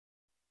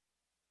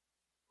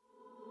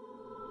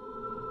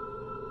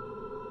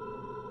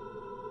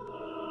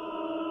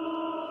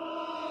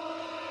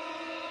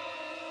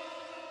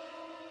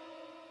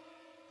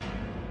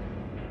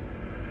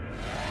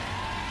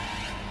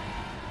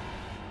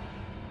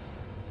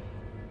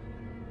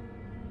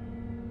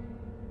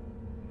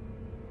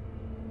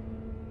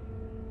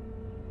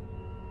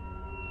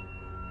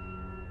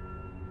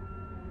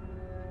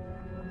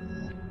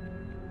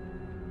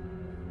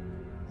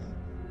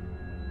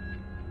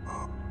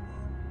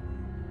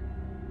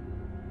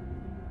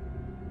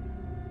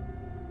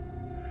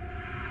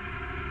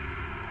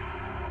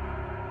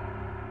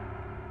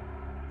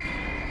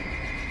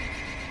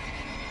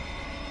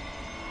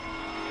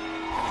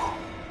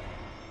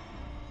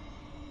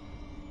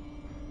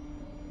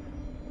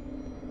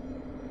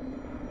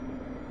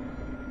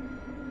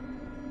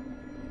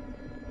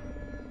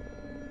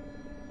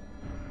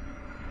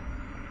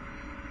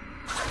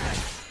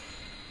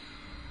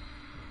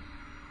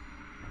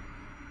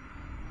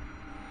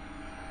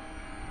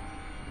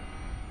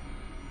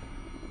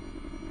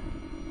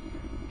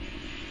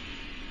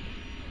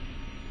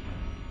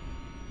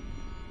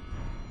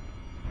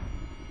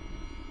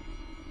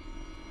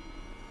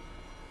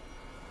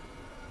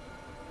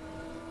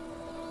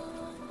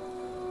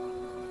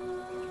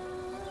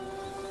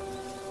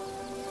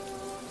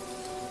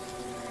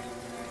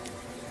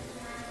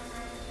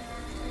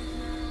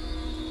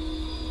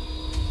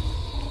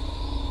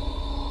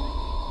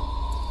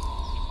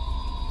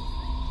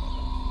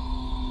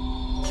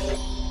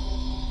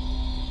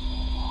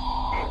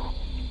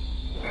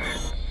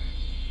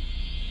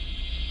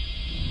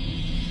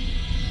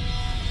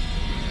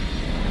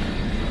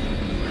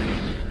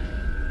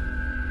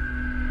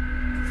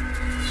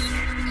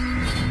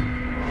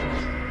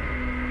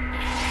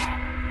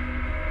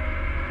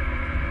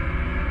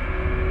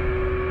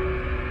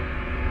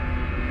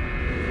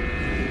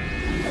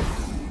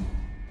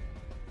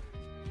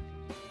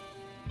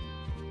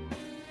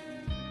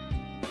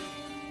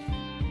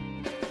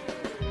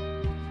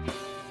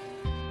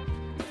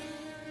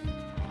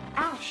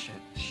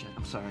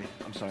sorry.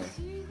 I'm sorry.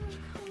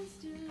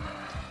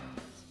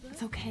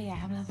 It's okay. I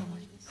have another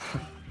one.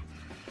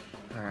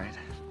 All right.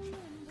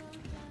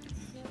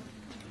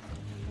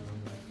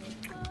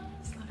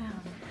 Slow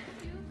down.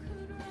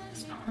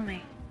 Just follow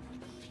me.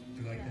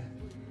 You like that?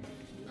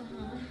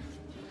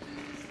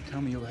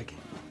 Tell me you like it.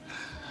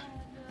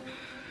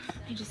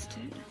 I just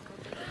did.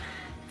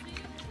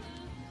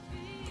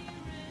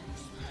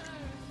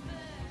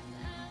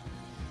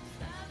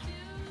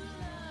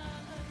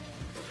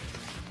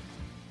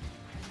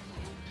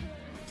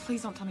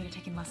 Please don't tell me you're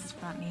taking lessons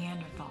from that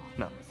Neanderthal.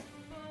 No.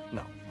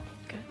 No.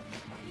 Good.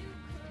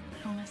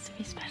 I want us to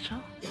be special.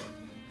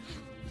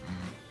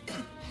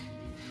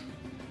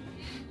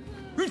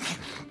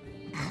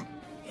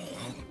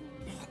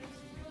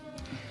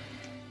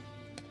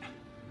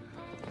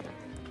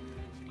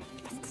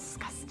 That's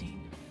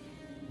disgusting.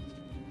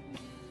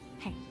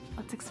 Hey,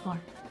 let's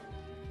explore.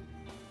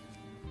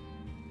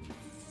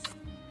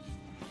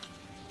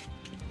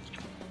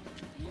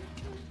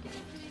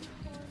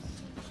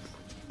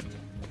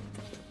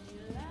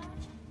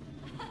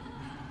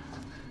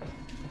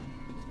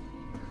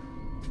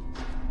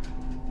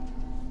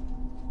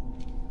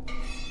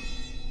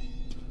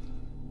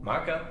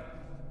 Marco. Hey,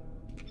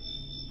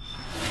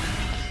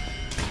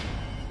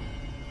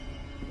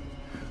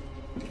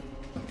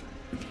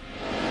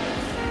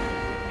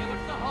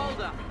 what's the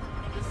holdup?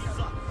 This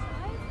sucks.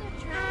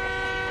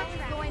 What is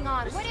going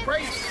on? What is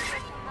Crazy.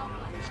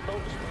 These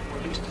folks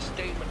released a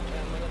statement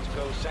 10 minutes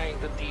ago saying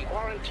that the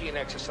quarantine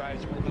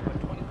exercise will be for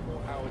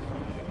 24 hours.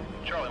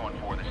 Charlie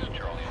 1-4, this is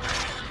Charlie.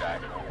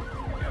 Back. We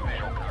have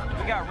visual contact.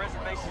 We got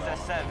reservations at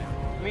 7.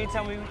 You mean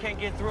tell me we can't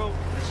get through?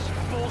 This is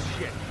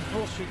bullshit.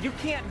 Bullshit. You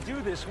can't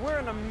do this. We're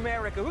in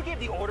America. Who gave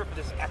the order for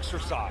this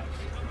exercise?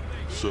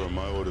 Sir,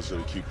 my orders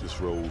are to keep this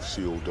road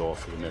sealed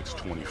off for the next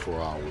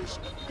 24 hours.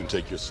 You can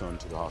take your son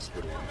to the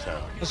hospital in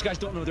town. Those guys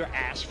don't know their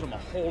ass from a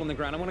hole in the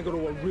ground. I want to go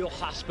to a real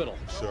hospital.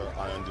 Sir,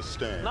 I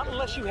understand. Not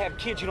unless you have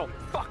kids you don't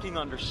fucking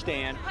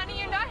understand. Honey,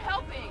 you're not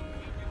helping.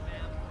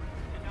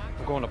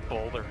 I'm going to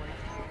Boulder.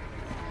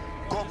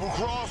 Corporal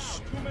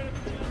Cross,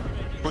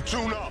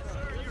 platoon up.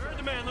 You heard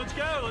the man. Let's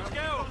go. Let's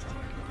go.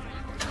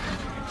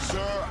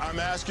 Sir, I'm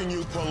asking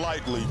you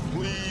politely,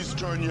 please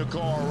turn your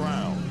car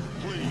around.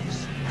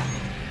 Please.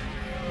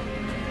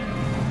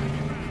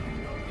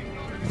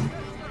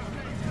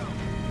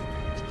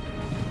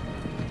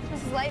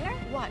 Mrs. Leitner?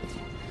 What?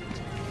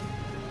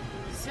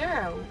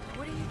 Sarah,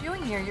 what are you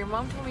doing here? Your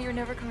mom told me you're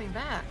never coming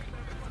back.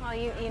 Well,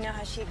 you know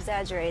how she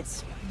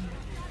exaggerates.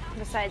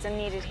 Besides, I'm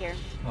needed here.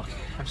 Look,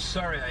 I'm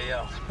sorry I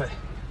yelled, but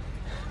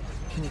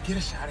can you get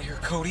us out of here?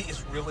 Cody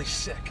is really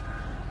sick.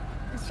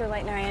 Mr.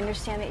 Leitner, I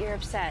understand that you're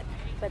upset,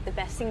 but the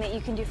best thing that you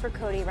can do for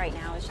Cody right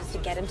now is just to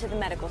get him to the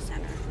medical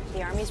center.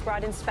 The Army's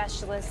brought in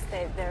specialists.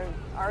 They're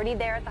already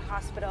there at the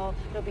hospital.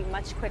 It'll be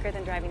much quicker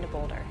than driving to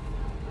Boulder.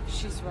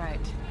 She's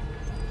right.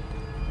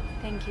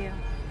 Thank you.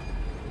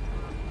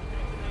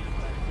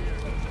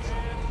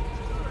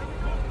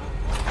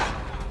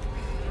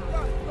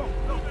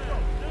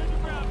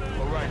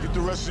 All right, get the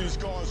rest of these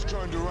cars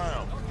turned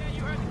around. Okay,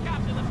 you heard the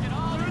captain. Let's get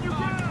all the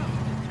cars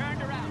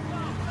turned around.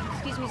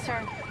 Excuse me,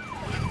 sir.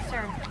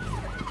 Sir,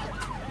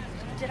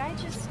 did I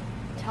just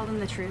tell them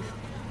the truth?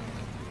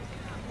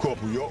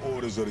 Corporal, your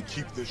orders are to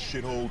keep this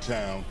shithole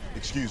town,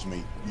 excuse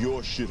me,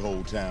 your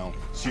shithole town,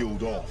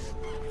 sealed off.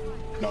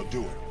 Now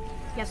do it.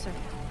 Yes, sir.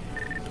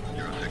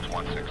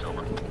 0616,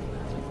 over.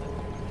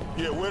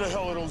 Yeah, where the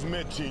hell are those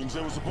med teams?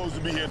 They were supposed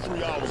to be here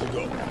 3 hours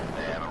ago.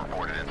 They haven't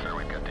reported in, sir.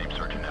 We've got deep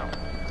searching now.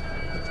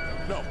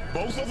 No,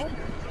 both of them?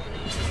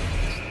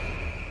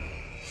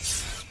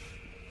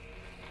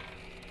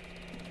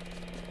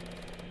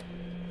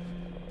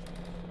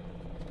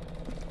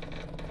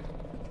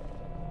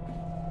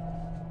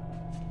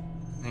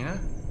 Nina?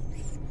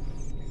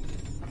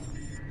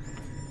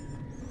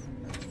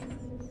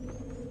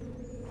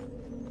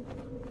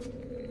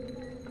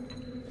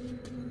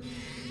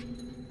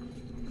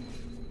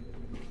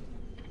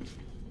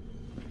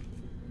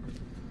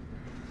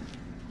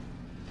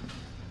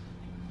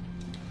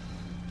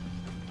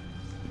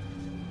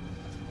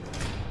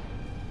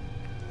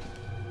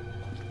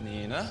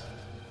 Nina?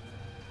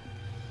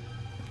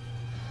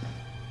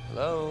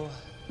 Hello?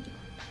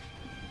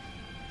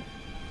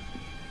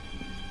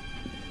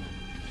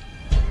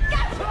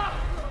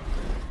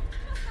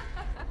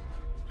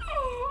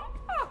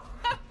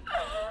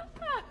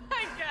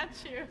 I got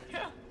you.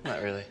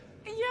 Not really.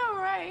 Yeah,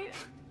 right.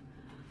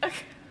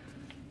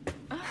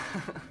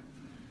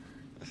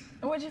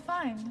 What'd you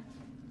find?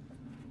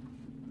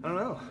 I don't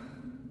know.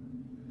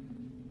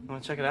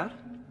 Want to check it out?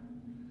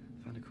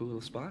 Found a cool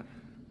little spot.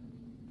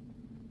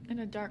 In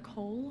a dark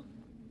hole?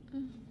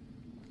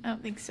 I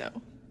don't think so.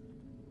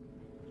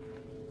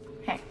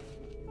 Hey,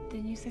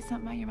 didn't you say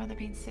something about your mother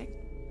being sick?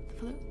 The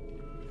flu?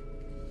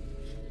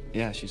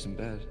 Yeah, she's in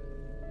bed.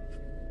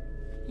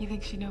 You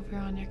think she'd know if we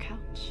were on your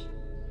couch?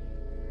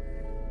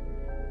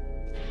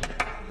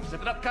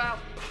 Zip it up, Kyle.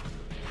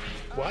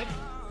 What?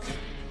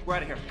 We're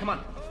out of here. Come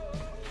on.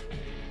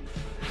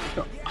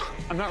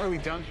 I'm not really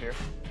done here.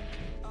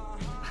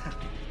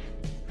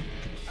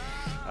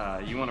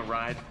 You want to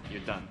ride?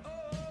 You're done.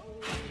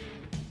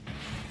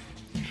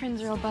 Your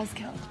friend's a real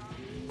buzzkill.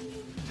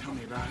 Tell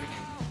me about it.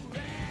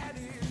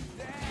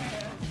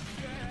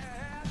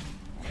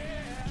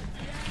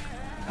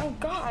 Oh,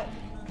 God.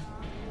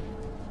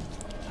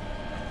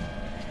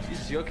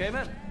 Jesus, you okay,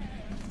 man?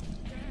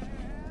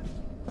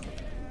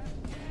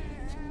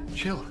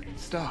 Chill.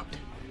 Stopped.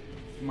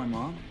 My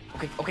mom?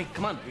 Okay,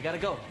 come on. We gotta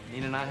go.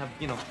 Nina and I have,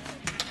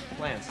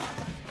 plans.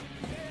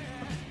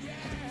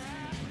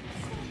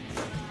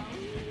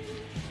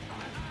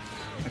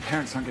 My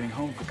parents aren't getting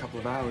home for a couple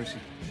of hours.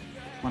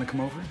 Want to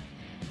come over?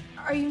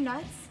 Are you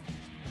nuts?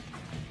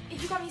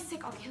 If you got me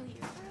sick, I'll kill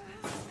you.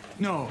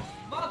 No.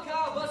 Come on,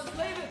 Kyle. Bus is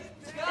leaving.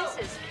 Let's go.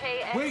 This is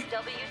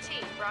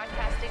KXWT,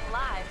 broadcasting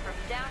live from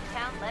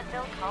downtown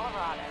Leadville,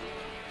 Colorado.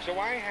 So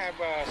I have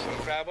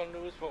some travel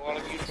news for all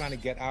of you trying to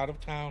get out of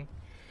town.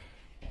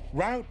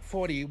 Route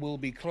 40 will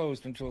be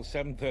closed until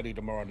 7:30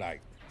 tomorrow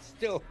night.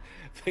 Still,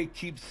 they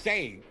keep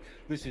saying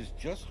this is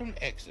just an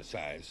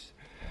exercise.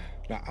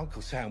 Now,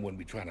 Uncle Sam wouldn't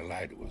be trying to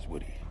lie to us,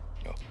 would he?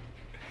 No.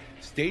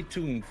 Stay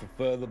tuned for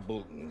further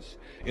bulletins.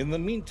 In the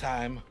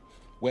meantime,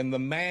 when the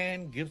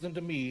man gives them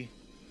to me,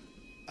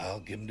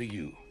 I'll give them to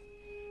you.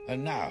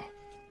 And now,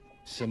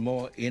 some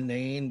more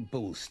inane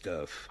bull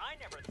stuff.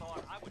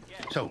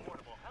 So,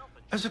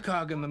 as a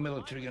cog in the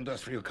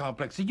military-industrial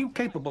complex, are you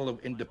capable of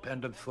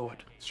independent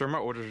thought? Sir, my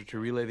orders are to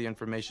relay the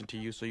information to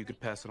you so you could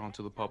pass it on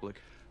to the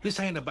public. This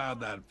ain't about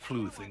that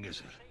flu thing, is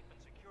it?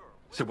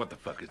 So what the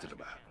fuck is it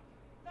about?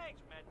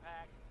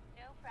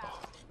 Oh,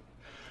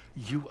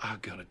 you are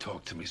gonna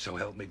talk to me, so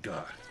help me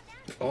God.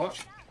 Or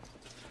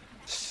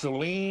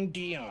Celine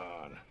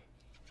Dion.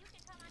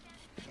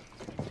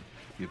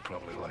 You'd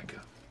probably like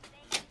her.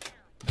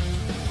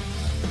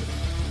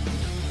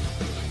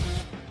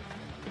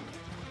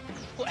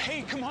 Well,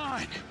 hey, come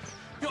on.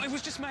 No, it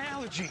was just my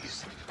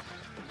allergies.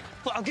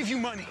 Well, I'll give you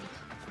money.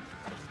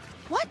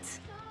 What?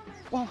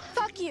 Well,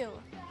 fuck you.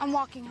 I'm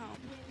walking home.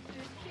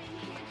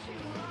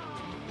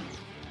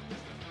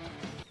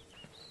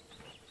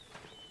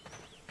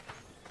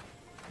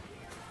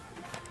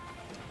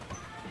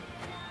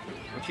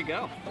 Where'd she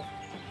go?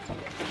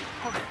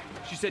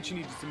 She said she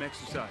needed some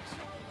exercise.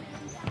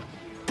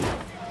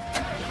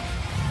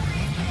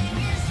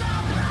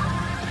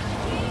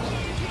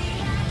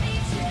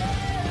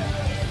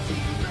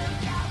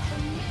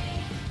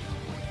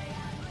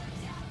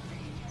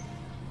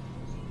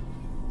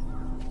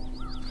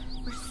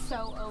 We're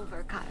so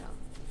over, Kyle.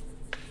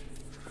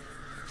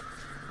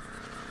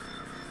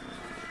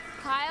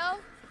 Kyle?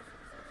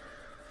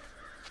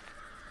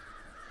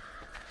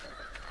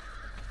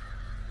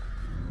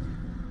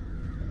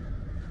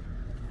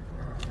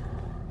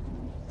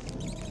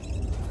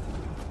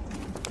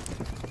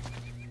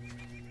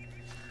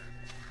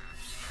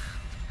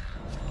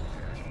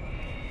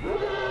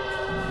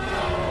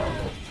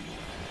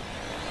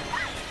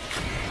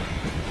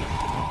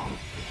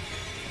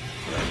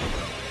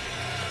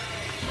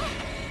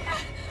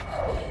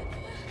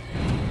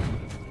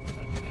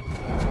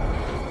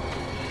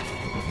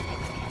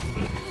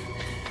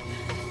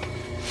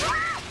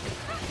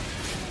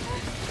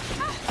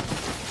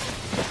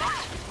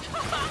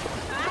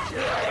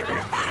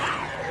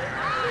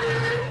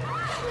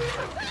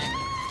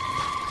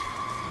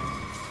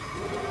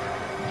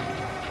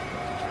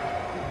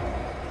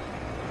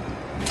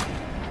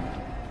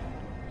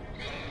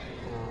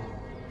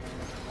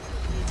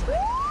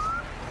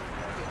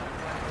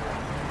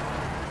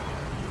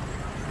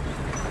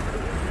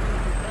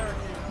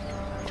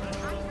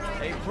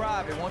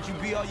 Private, won't you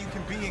be all you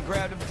can be and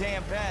grab them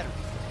damn batteries?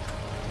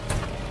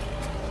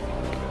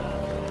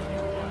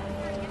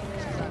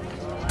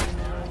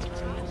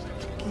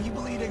 Can you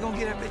believe they're gonna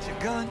get that bitch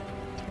a gun?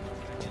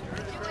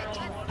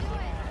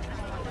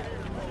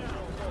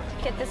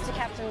 Get this to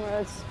Captain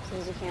Rhodes as soon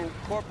as you can.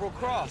 Corporal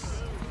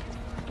Cross.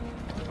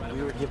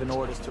 We were given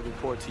orders to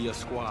report to your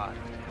squad.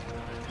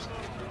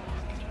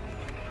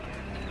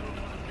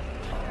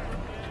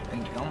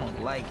 Think I'm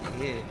gonna like it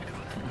here.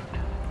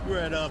 You were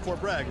at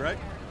Fort Bragg, right?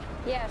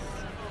 Yes.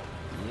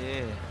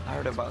 Yeah, I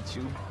heard about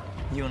you.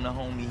 You and the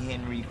homie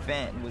Henry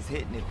Fenton was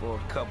hitting it for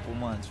a couple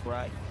months,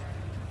 right?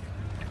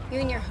 You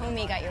and your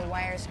homie got your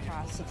wires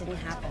crossed. It didn't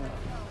happen.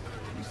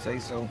 You say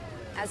so.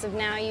 As of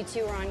now, you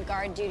two are on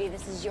guard duty.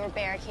 This is your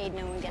barricade.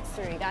 No one gets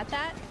through. You got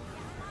that?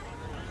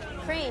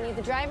 Crane, you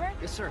the driver?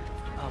 Yes, sir.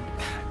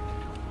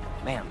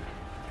 Ma'am.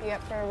 You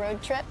up for a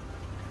road trip?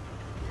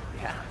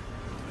 Yeah.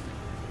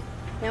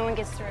 No one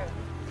gets through.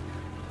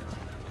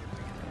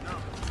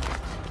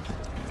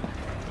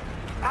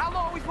 How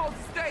long are we supposed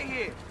to stay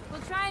here?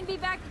 We'll try and be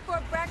back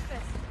before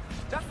breakfast.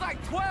 That's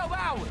like 12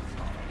 hours.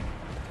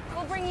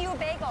 We'll bring you a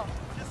bagel.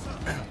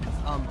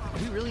 Are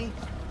we really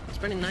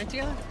spending the night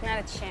together? Not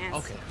a chance.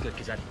 Okay, good,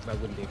 because that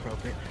wouldn't be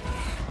appropriate.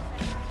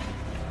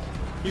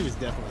 He was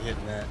definitely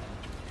hitting that.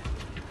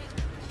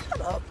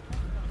 Shut up.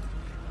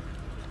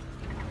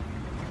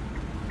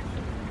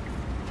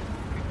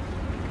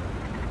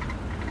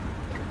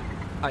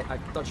 I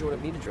thought you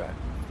wanted me to drive.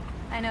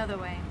 I know the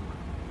way.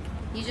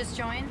 You just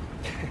joined?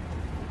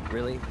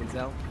 Really? Can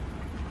tell?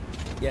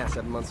 Yeah,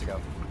 7 months ago.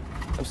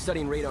 I'm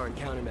studying radar and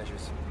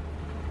countermeasures.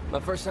 My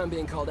first time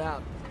being called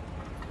out.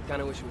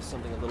 Kinda wish it was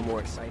something a little more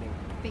exciting.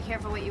 Be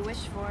careful what you wish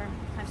for.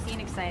 I've seen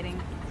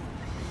exciting.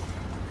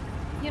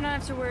 You don't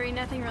have to worry,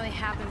 nothing really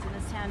happens in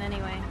this town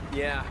anyway.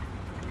 Yeah,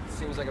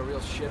 seems like a real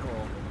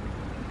shithole.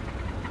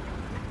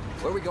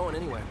 Where are we going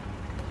anyway?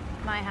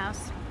 My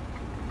house.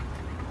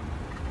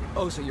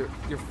 Oh, so you're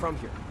from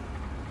here?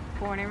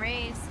 Born and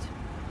raised.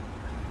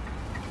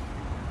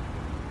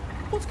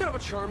 Well, it's kind of a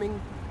charming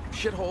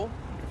shithole.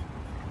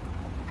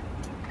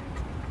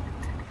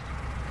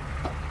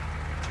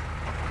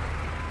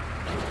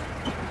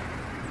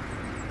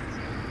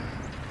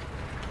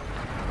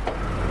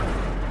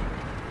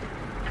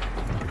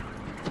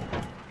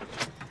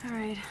 All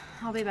right,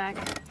 I'll be back.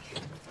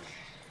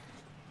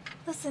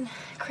 Listen,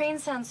 Crane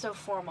sounds so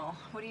formal.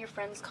 What do your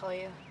friends call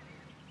you?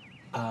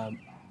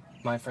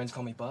 My friends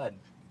call me Bud.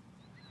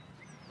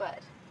 Bud.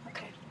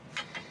 Okay.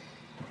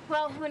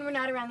 Well, when we're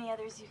not around the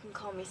others, you can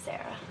call me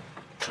Sarah.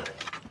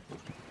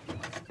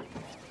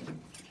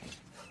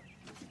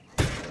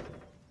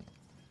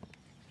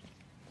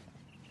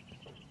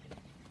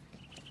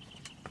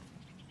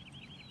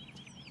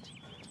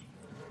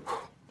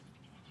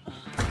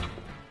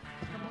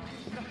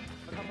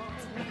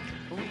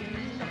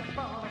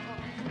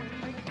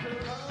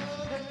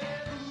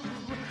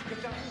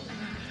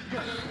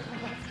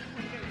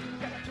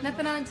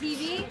 Nothing on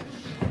TV?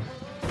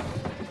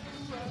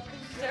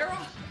 Sarah?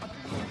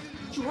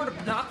 You heard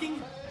of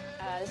knocking?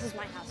 This is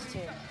my house, too.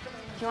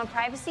 If you want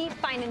privacy,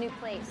 find a new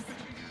place.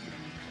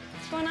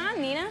 What's going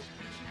on, Nina?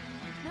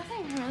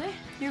 Nothing, really.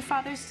 Your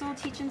father's still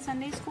teaching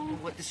Sunday school?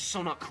 What? This is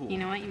so not cool. You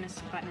know what? You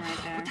missed a button right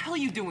there. What the hell are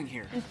you doing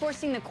here?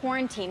 Enforcing the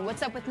quarantine.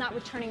 What's up with not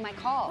returning my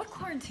calls? What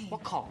quarantine?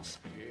 What calls?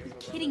 You're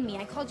kidding me.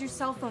 I called your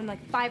cell phone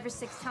like 5 or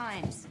 6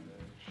 times.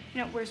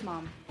 You know, where's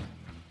Mom?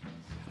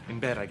 In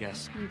bed, I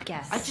guess. You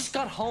guess. I just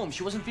got home.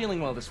 She wasn't feeling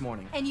well this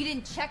morning. And you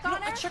didn't check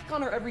on her? I check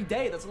on her every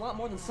day. That's a lot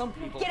more than some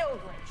people. Get over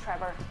it,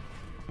 Trevor.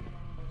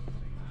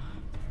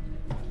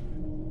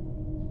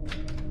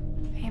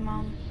 Hey,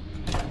 Mom.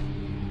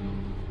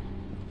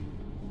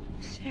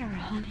 Sarah,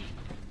 honey.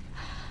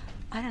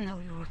 I didn't know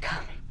you were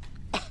coming.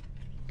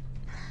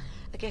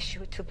 I guess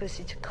you were too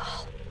busy to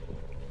call.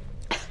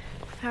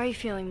 How are you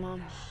feeling,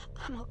 Mom?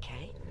 I'm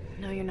okay.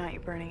 No, you're not.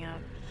 You're burning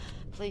out.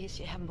 Please,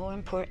 you have more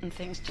important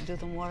things to do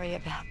than worry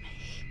about me.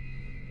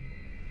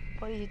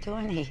 What are you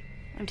doing here?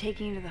 I'm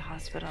taking you to the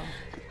hospital.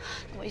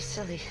 Don't be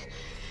silly.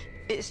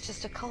 It's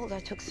just a cold. I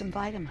took some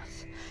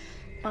vitamins.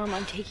 Mom,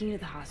 I'm taking you to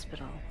the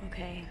hospital,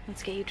 okay?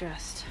 Let's get you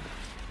dressed.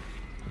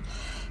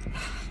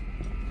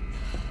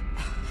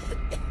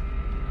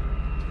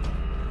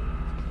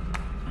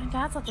 My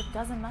dad's left a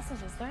dozen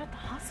messages. They're at the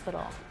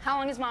hospital. How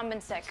long has Mom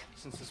been sick?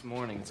 Since this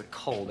morning. It's a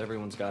cold.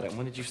 Everyone's got it.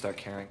 When did you start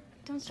caring?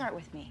 Don't start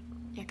with me.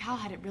 Yeah, Kyle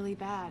had it really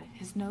bad.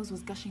 His nose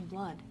was gushing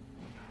blood.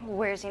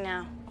 Where's he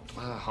now?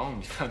 Home.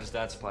 You found his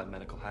dad supplied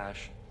medical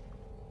hash.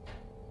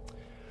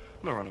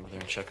 I'm gonna run over there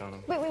and check on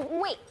him.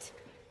 Wait.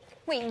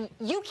 Wait,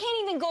 you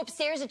can't even go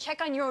upstairs to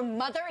check on your own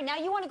mother, and now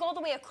you want to go all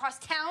the way across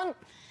town?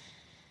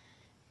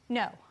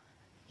 No.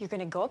 You're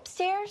gonna go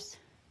upstairs,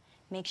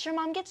 make sure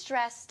Mom gets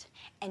dressed,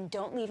 and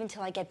don't leave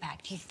until I get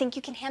back. Do you think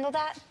you can handle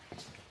that?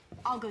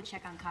 I'll go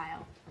check on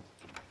Kyle.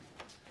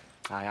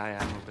 Aye,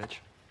 little bitch.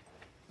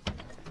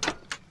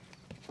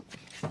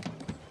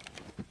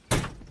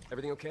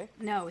 Everything okay?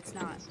 No, it's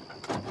not.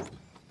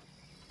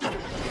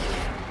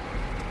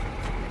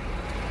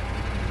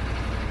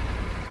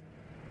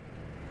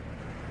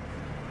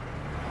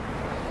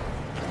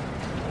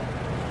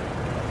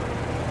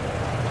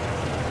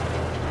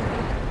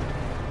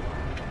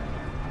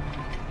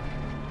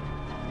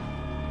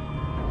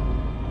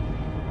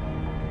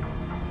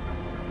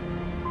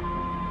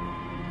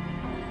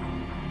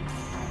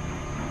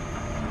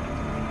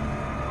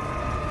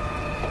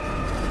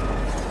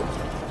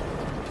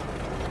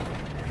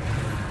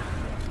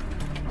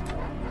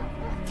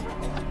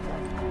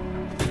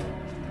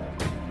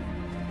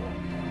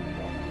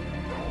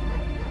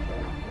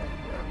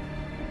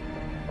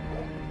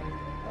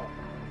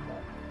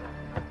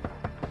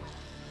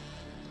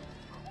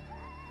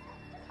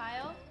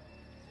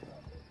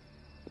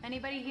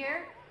 Anybody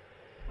here?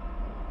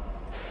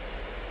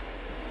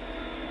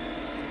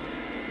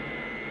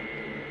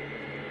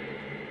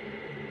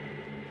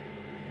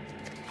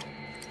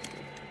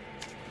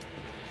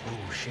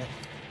 Oh, shit.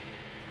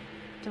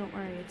 Don't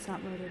worry, it's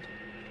not loaded.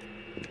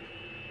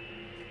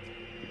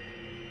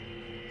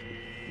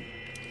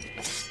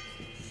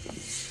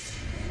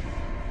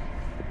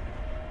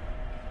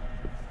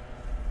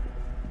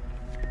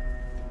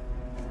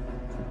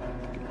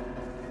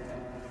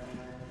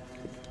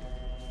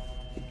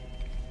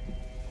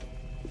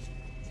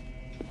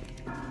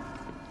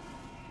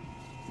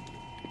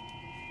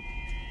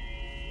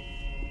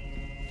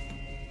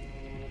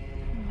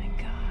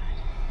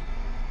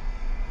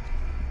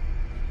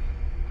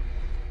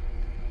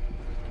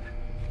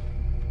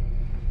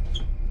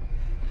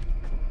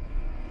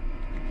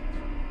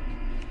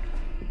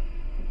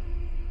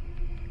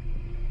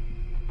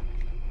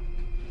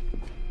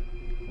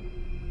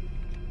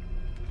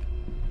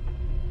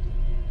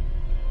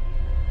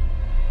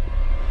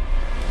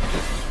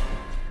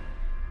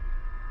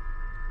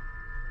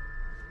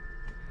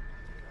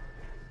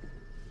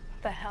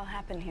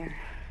 happened here?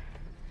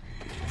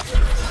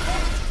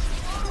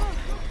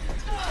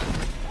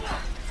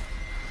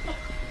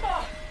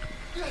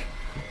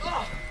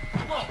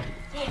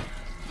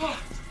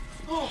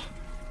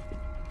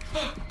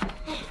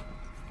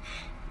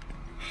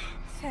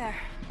 There.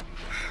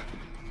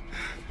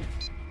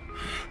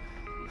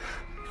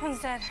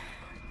 One's dead.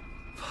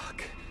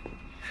 Fuck.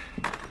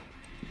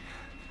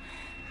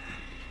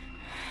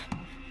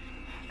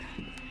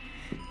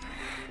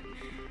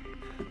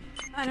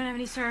 I don't have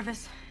any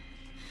service.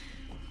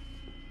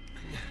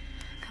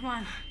 Come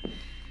on.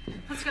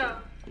 Let's go.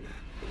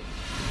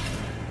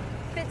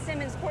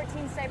 Fitzsimmons,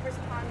 14 Cypress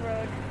Pond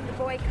Road. The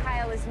boy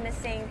Kyle is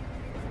missing.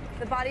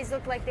 The bodies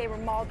look like they were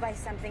mauled by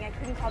something. I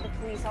couldn't call the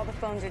police. All the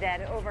phones are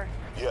dead. Over.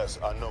 Yes,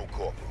 I know,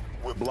 Corporal.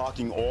 We're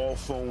blocking all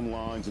phone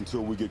lines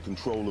until we get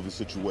control of the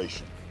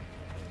situation.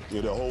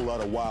 There are a whole lot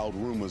of wild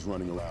rumors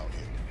running around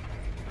here.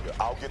 Yeah,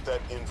 I'll get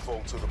that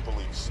info to the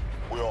police.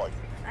 Where are you?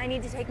 I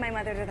need to take my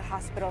mother to the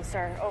hospital,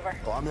 sir. Over.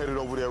 Oh, I'm headed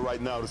over there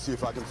right now to see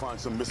if I can find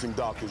some missing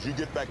doctors. You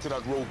get back to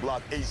that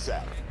roadblock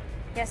ASAP.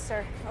 Yes,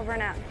 sir. Over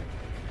and out.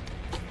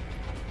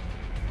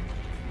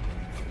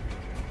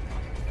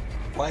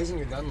 Why isn't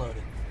your gun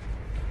loaded?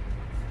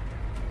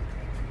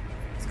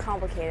 It's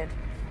complicated.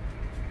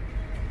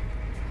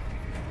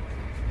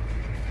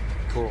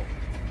 Cool.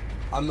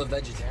 I'm a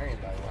vegetarian,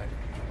 by the way.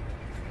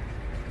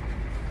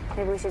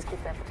 Maybe we should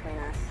keep that between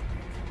us.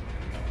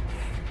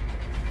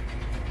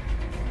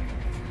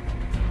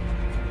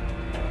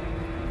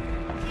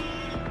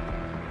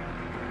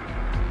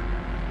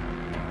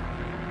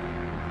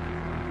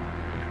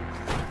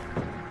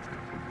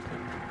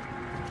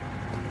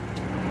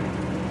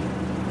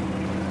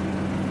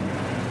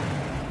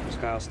 Was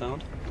Kyle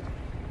stoned?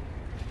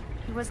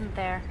 He wasn't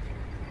there.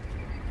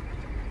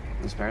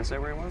 Did his parents say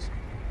where he was?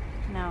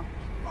 No.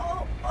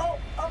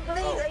 I'm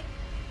bleeding.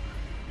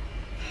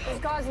 There's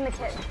gauze in the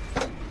kit.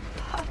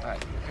 All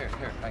right,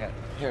 here, I got it.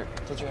 Here,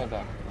 tilt your head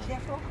back.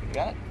 Careful. You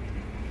got it?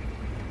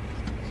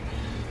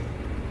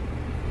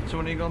 So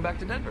when are you going back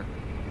to Denver?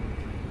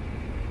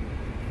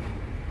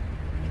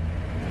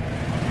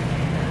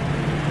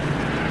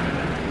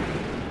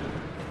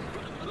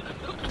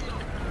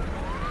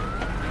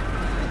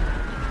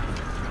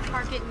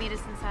 Park it and meet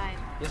us inside.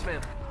 Yes,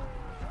 ma'am.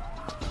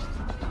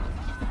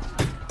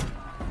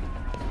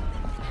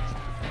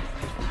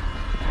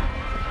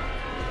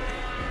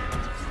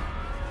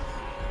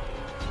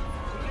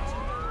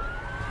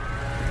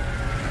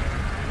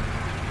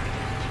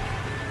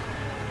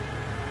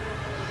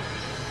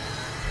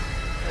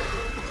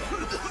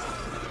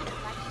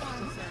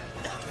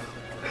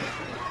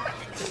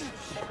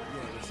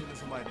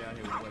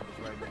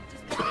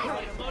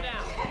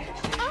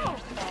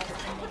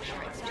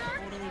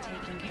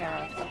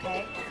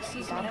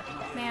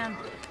 Ma'am,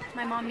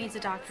 my mom needs a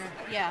doctor.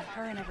 Yeah,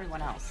 her and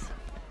everyone else.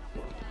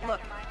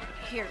 Look,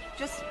 here,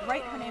 just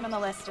write her name on the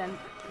list and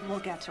we'll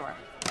get to her.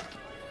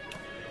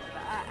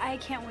 I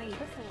can't wait.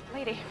 Listen,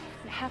 lady,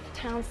 half the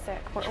town's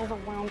sick. We're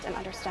overwhelmed and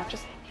understaffed.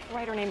 Just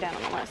write her name down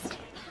on the list.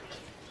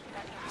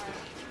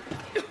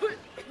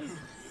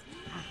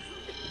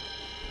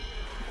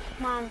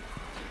 Mom,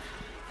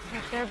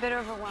 look, they're a bit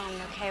overwhelmed,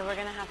 okay? We're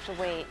gonna have to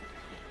wait.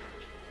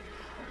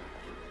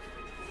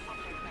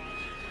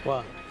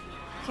 What?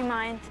 Do you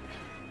mind?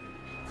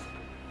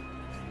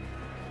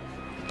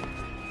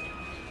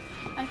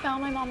 I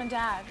found my mom and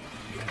dad.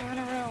 They're in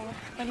a room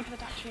waiting for the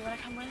doctor. You want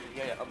to come with?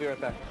 Yeah, I'll be right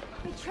back.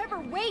 Hey, Trevor,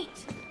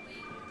 wait!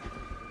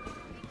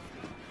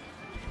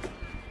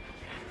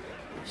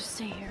 Just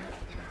stay here.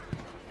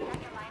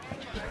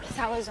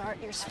 Salazar,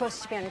 you're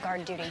supposed to be on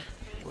guard duty.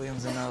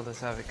 Williams and others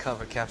have it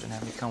covered. Captain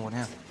had me come with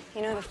him.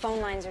 You know, the phone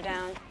lines are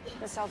down.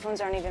 The cell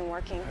phones aren't even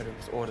working. I heard it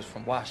was orders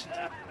from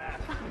Washington.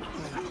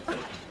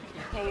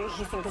 Yeah,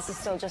 you think this is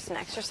still just an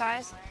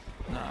exercise?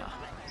 Nah,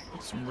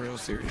 some real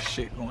serious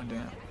shit going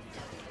down.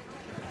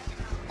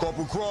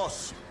 Corporal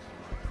Cross.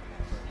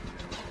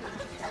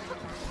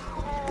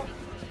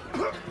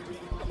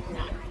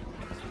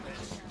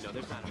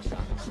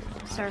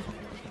 Sir.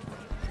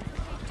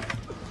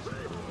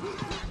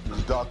 There's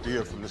a doctor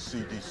here from the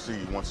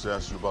CDC. He wants to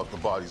ask you about the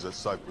bodies at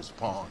Cypress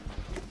Pond.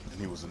 And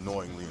he was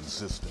annoyingly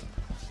insistent.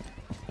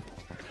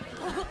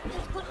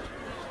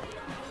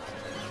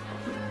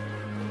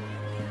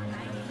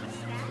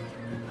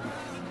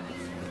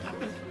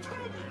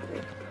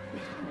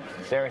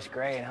 Sarah's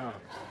great, huh?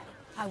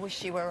 I wish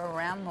she were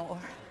around more.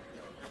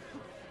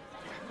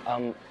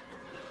 Does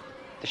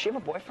she have a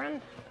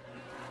boyfriend?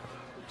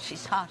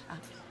 She's hot, huh?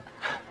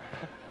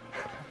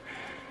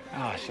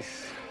 Oh,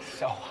 she's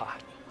so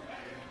hot.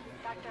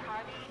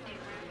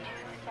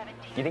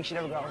 You think she'd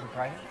ever go out with a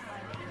private?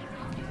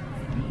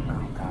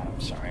 Oh, God, I'm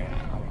sorry.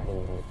 I'm a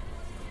little...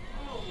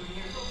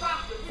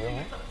 You all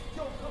right?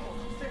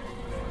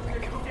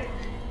 Thank God.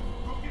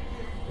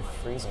 You're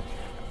freezing.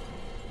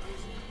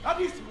 I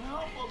need some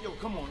help. Oh, yo,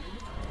 come on.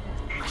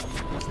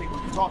 Let's think we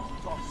can talk.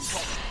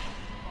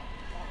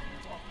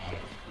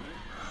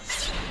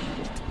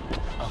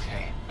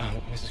 Okay,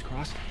 Mrs.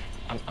 Cross,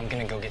 I'm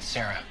gonna go get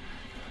Sarah.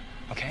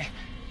 Okay?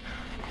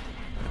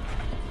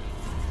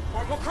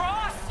 Corporal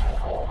Cross!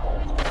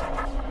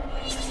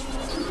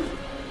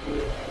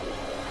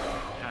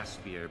 Has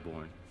to be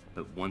airborne,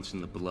 but once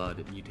in the blood,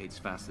 it mutates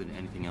faster than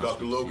anything else.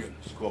 Dr. Logan,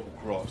 it's Corporal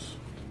Cross.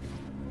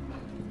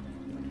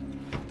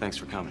 Thanks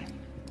for coming.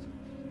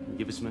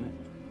 Give us a minute.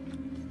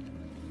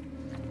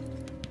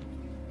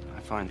 I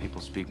find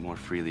people speak more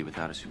freely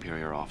without a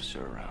superior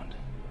officer around.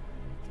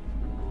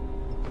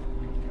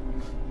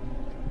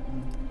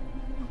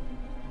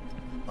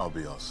 I'll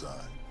be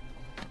outside.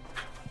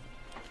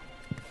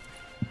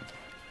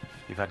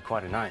 You've had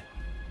quite a night.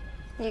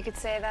 You could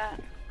say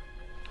that.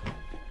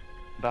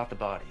 About the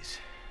bodies.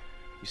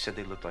 You said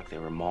they looked like they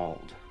were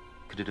mauled.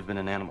 Could it have been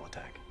an animal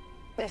attack?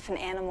 If an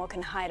animal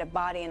can hide a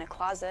body in a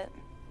closet,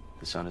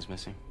 The son is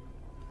missing?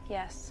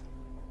 yes.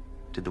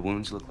 Did the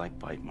wounds look like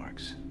bite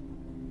marks?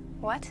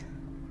 What?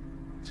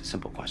 It's a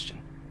simple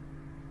question.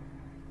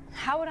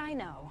 How would I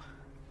know?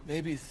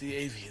 Maybe it's the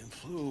avian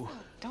flu.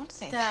 Don't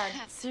say Dad,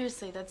 that.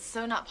 seriously, that's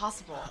so not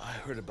possible. I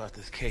heard about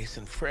this case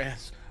in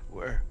France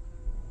where...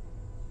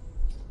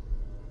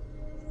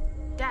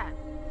 Dad.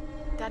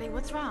 Daddy,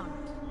 what's wrong?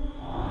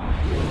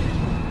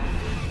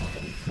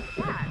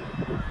 Dad.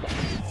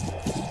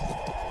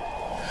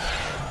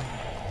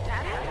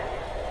 Daddy?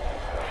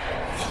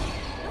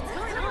 What's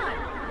going on?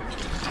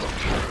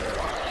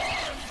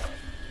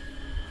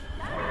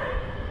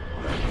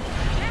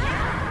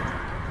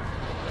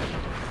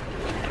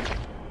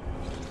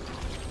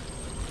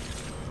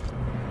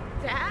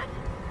 Dad?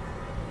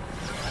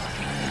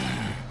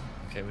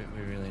 Okay,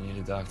 we really need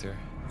a doctor.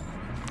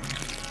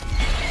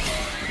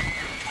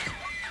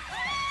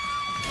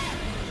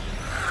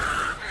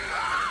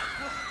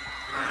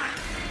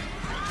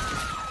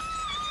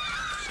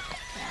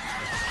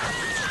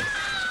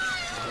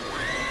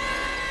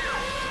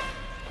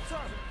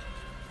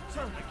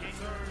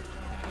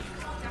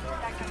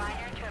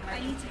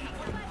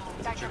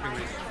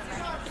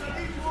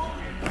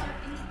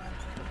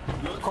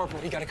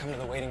 Corporal, you gotta come to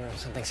the waiting room.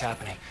 Something's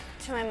happening.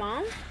 To my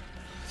mom?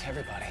 To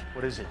everybody.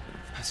 What is it?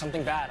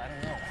 Something bad. I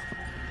don't know.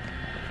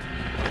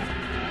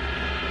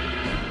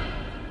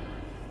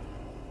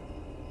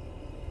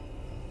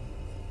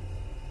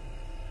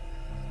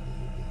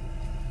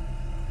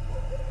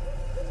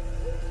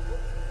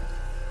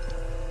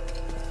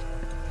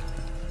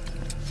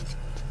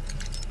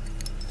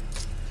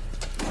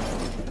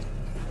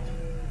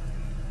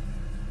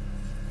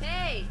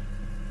 Hey!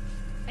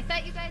 I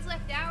thought you guys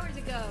left hours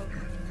ago.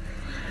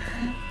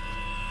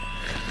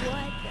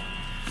 What the...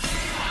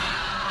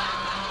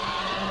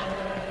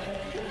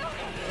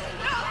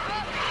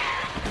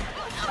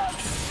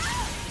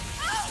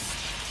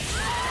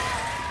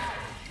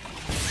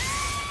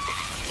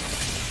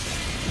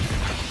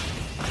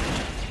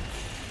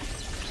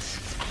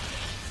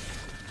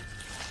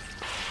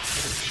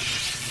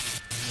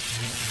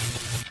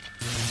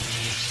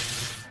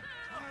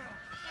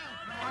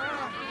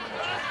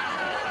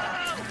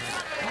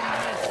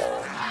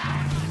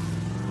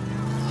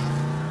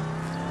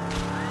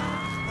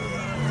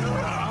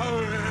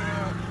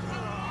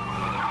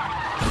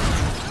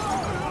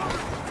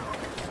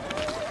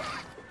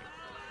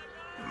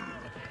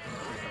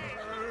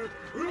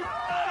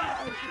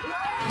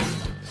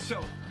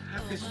 So,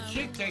 this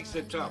chick takes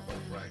the top off,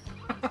 right?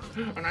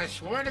 And I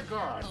swear to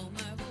God.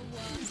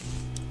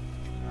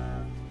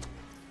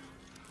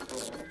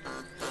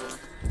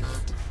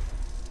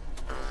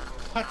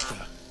 What the?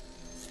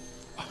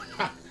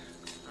 Oh,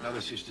 now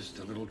this is just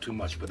a little too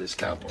much for this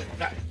cowboy.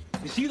 Now,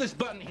 you see this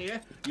button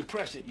here? You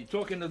press it. You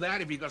talk into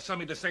that if you got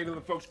something to say to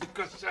the folks,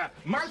 because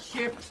my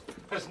shift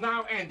has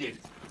now ended,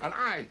 and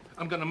I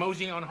am gonna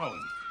mosey on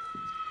home.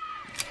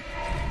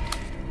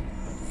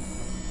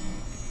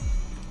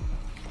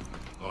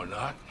 Or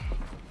not?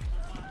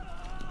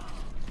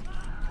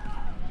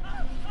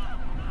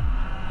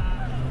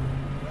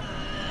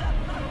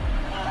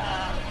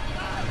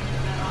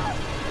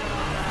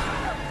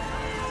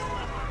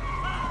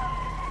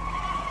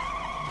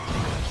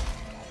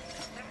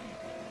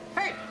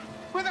 Hey,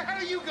 where the hell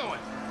are you going?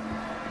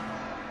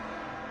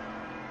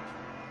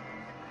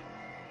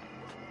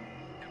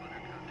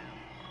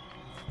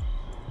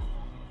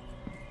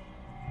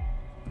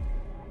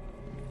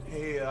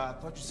 Hey, I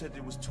thought you said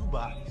there was 2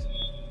 bodies.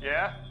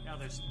 Yeah? Now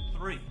there's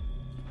 3.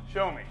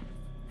 Show me.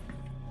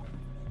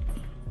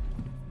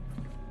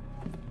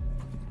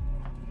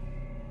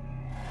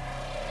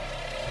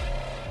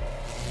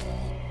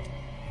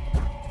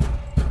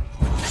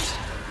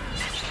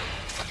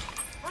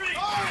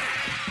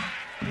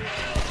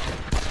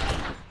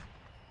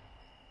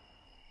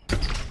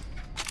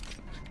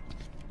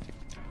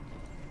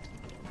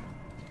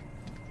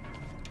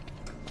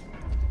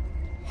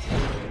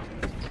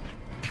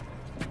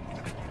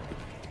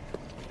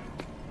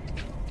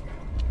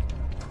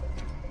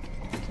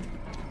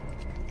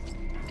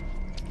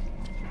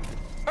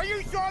 Are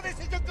you sure this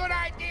is a good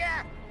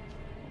idea?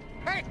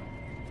 Hey,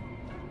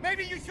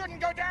 maybe you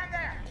shouldn't go down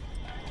there.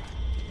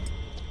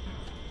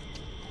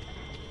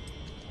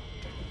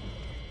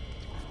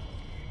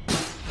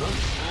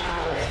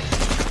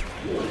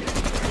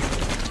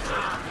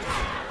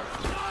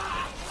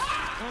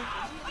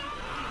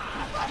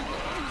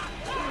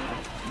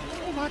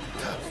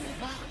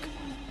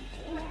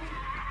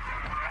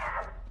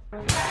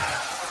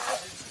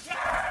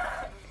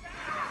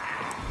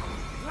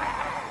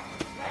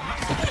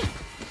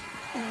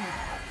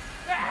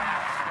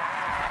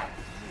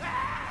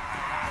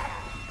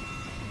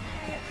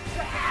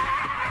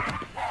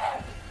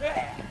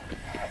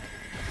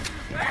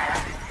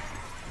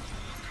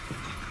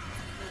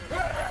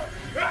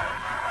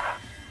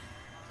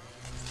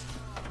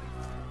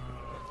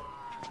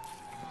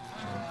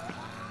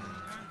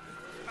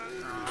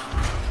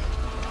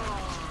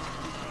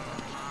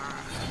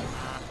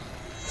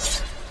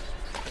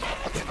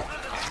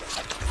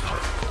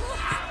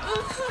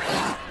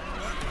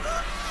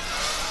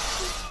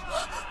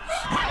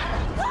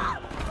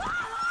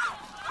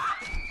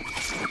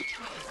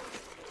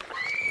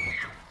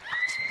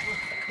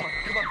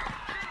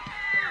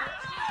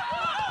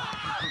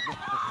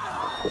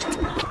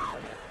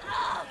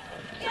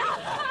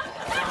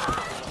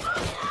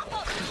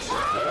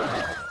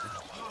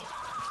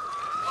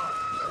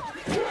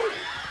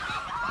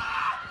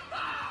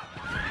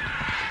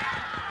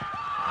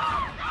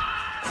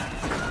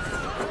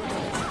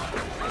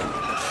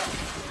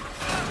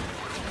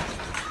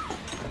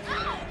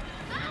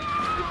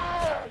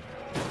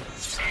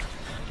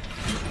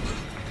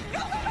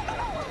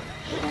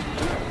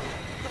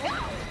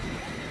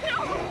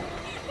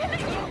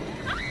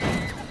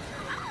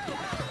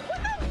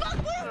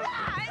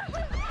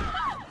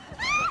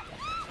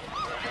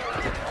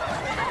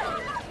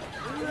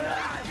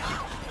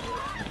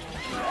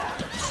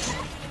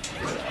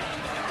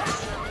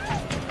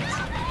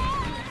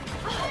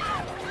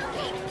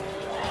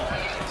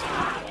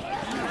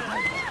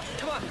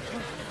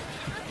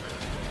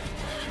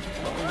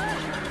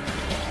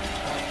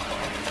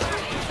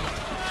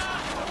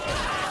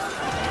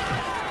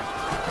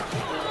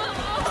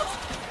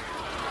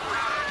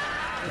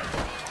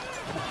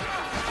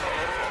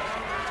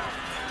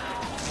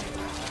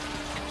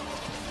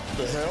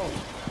 The hell?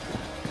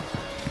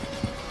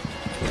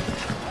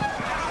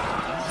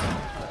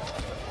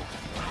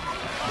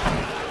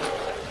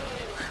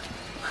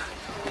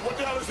 What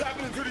the hell is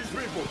happening to these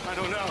people? I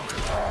don't know.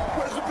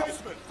 Where's the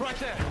basement? Right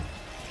there.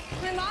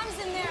 My mom's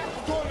in there.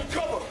 I'm going to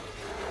cover.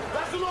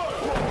 That's an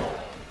order.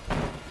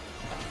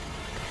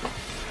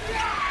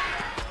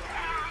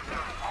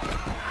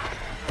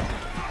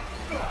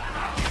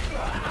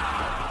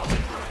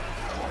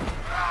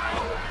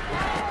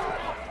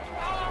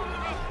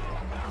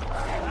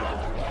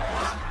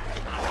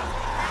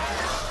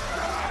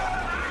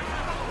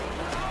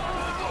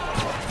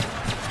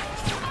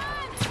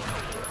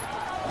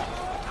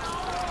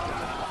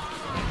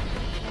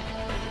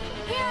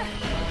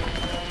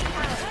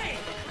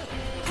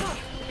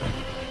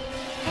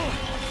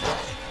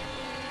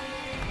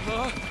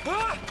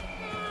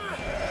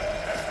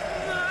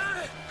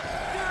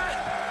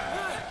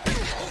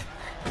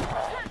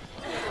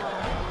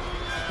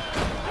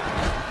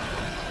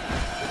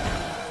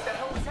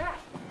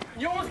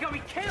 You almost got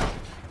me killed.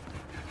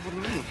 What do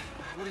you mean?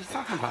 What are you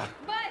talking about?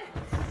 Bud,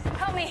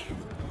 help me.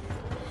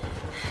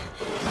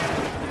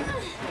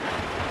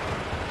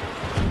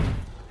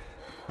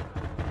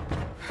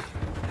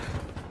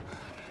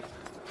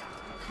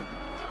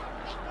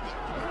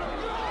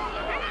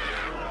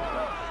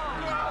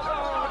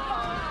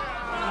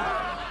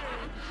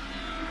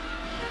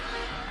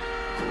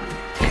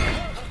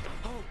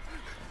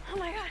 Oh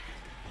my God.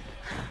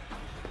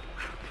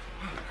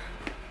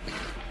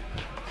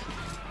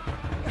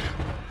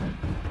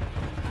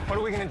 What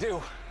are we gonna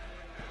do?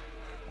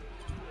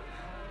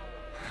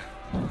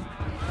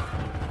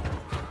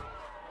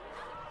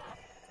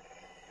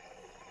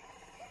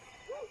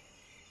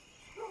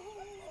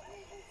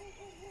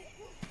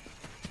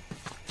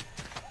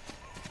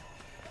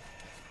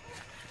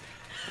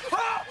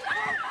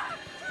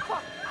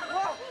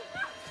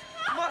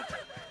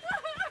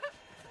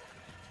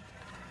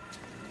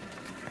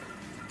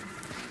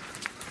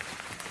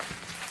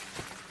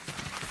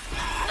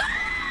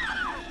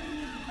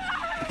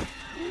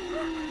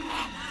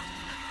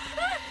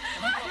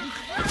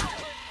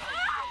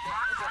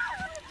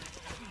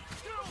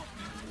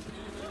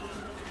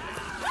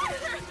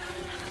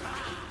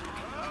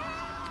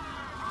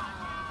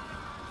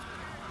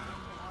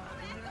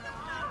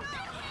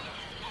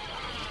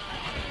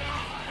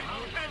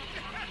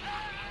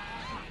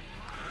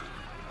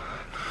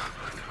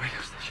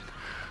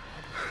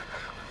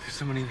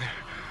 Somebody there.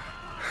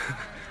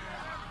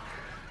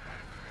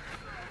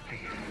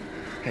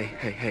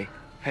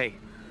 Hey.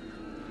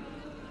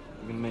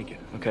 We're gonna make it,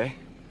 okay?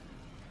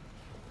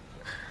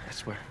 I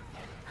swear.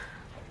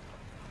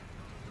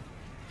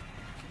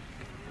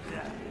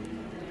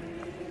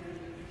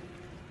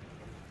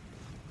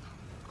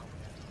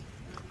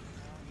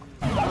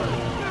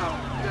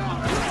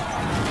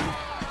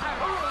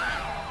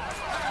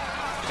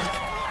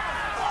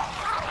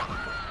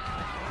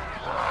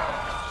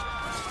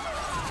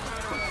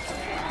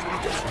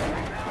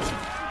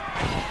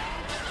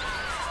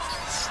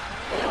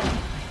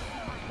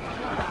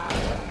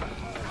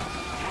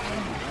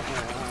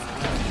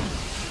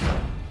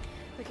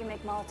 We can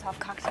make Molotov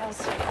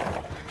cocktails.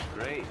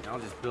 Great. I'll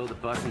just build a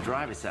bus and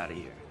drive us out of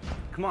here.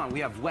 Come on, we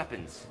have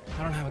weapons.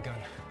 I don't have a gun.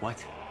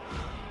 What?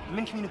 I'm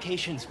in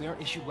communications. We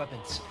aren't issued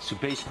weapons. So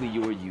basically,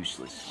 you're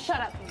useless.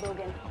 Shut up,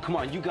 Logan. Come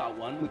on, you got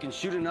one. We can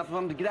shoot enough of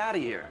them to get out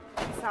of here.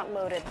 It's not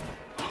loaded.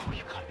 Oh,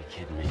 you gotta be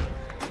kidding me.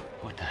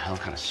 What the hell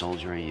kind of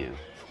soldier are you?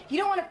 You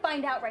don't want to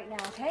find out right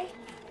now, okay?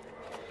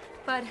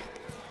 Bud,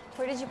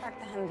 where did you park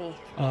the Humvee?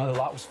 The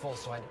lot was full,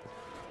 so I...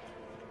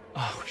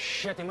 Oh,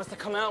 shit, they must have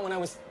come out when I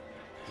was...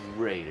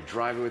 Great, a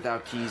driver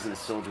without keys and a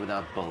soldier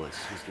without bullets.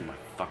 Must be my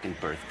fucking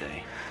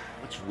birthday.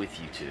 What's with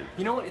you two?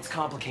 You know what? It's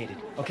complicated.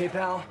 Okay,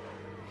 pal?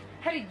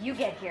 How did you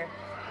get here?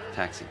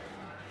 Taxi.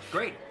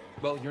 Great.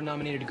 Well, you're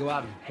nominated to go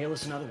out and hail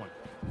us another one.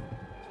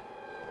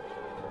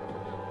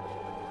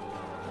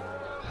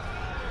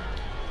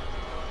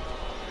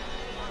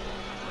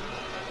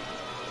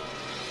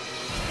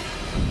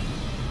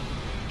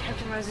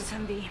 Captain Rose's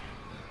Humvee.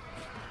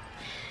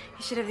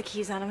 He should have the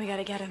keys on him. We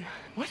gotta get him.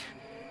 What?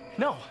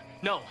 No,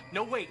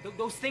 wait.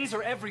 Those things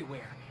are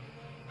everywhere.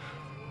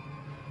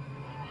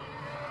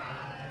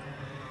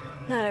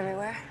 Not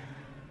everywhere.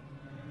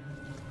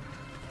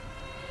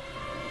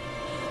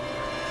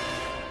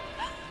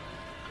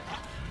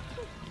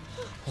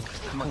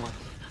 Come on.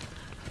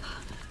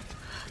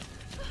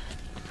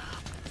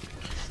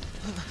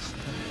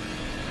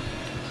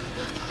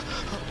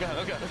 Oh,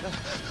 God.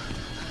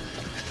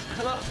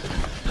 Hello.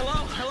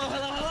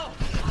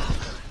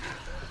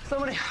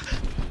 Somebody.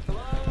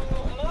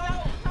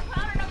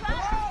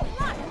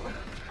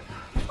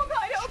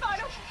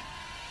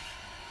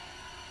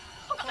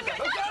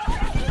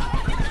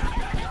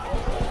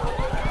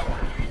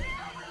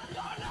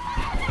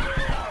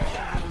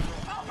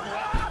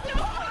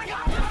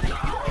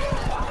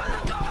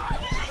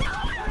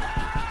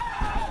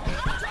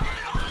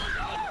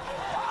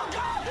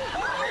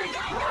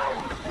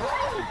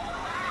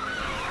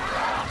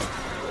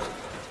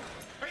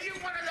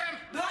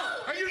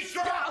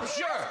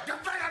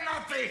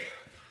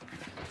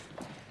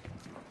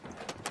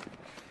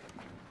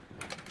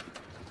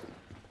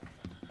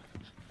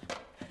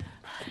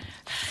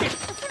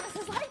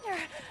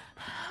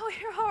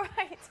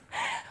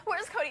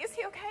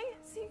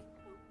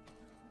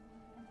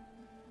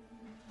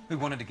 We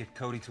wanted to get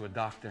Cody to a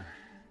doctor,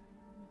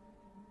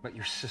 but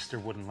your sister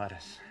wouldn't let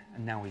us,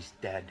 and now he's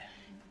dead.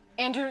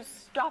 Andrew,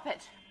 stop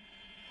it.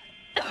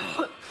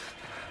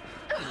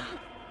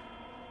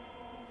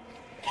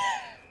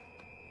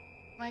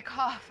 My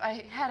cough,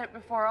 I had it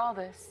before all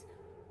this.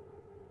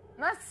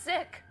 I'm not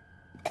sick.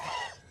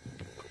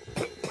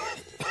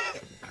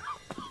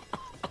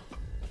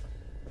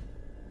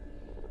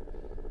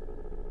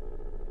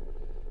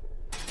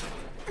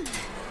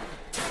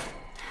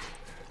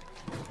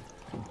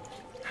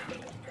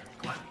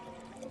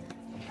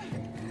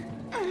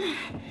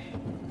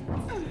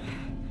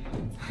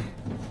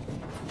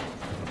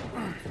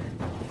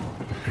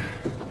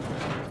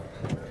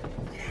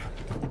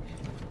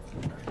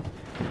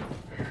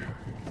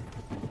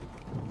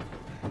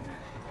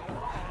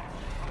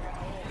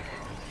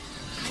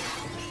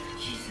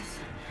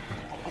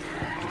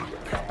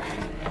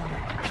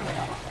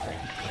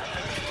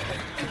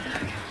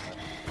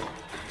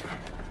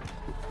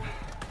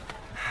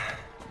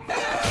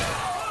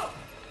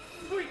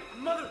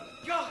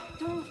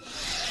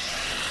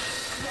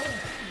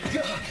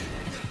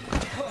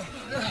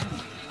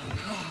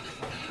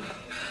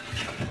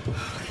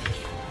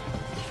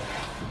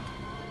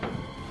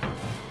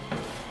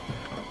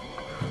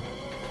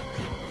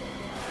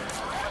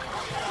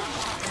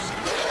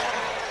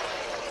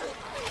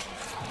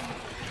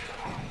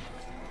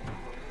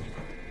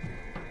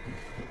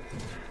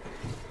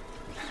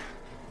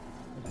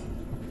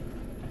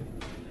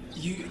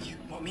 You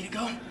want me to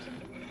go?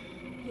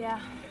 Yeah,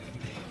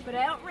 but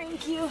I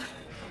outrank you.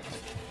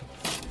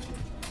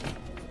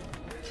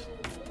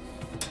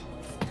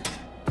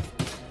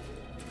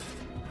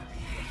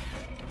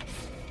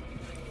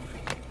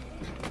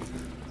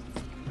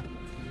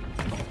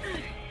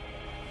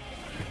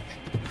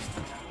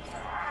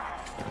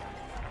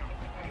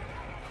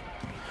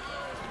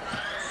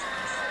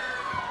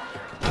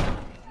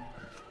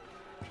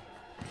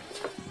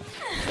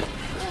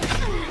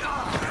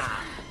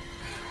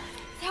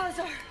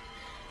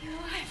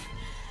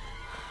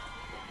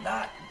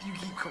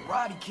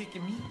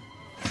 Kicking me.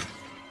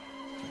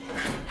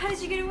 How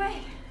did you get away?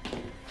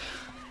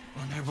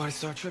 When everybody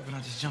started tripping, I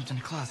just jumped in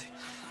the closet.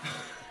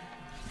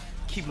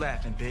 Keep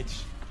laughing,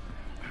 bitch.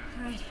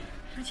 All right,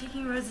 I'm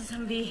taking Rose's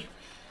Humvee.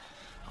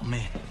 Oh,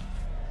 man.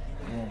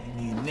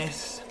 You need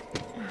this.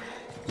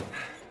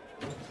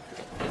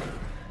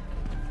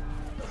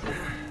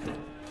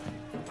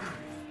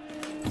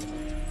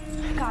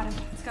 Got him.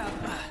 Let's go.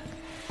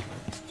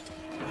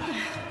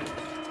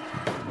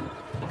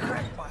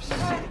 Crack my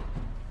shit.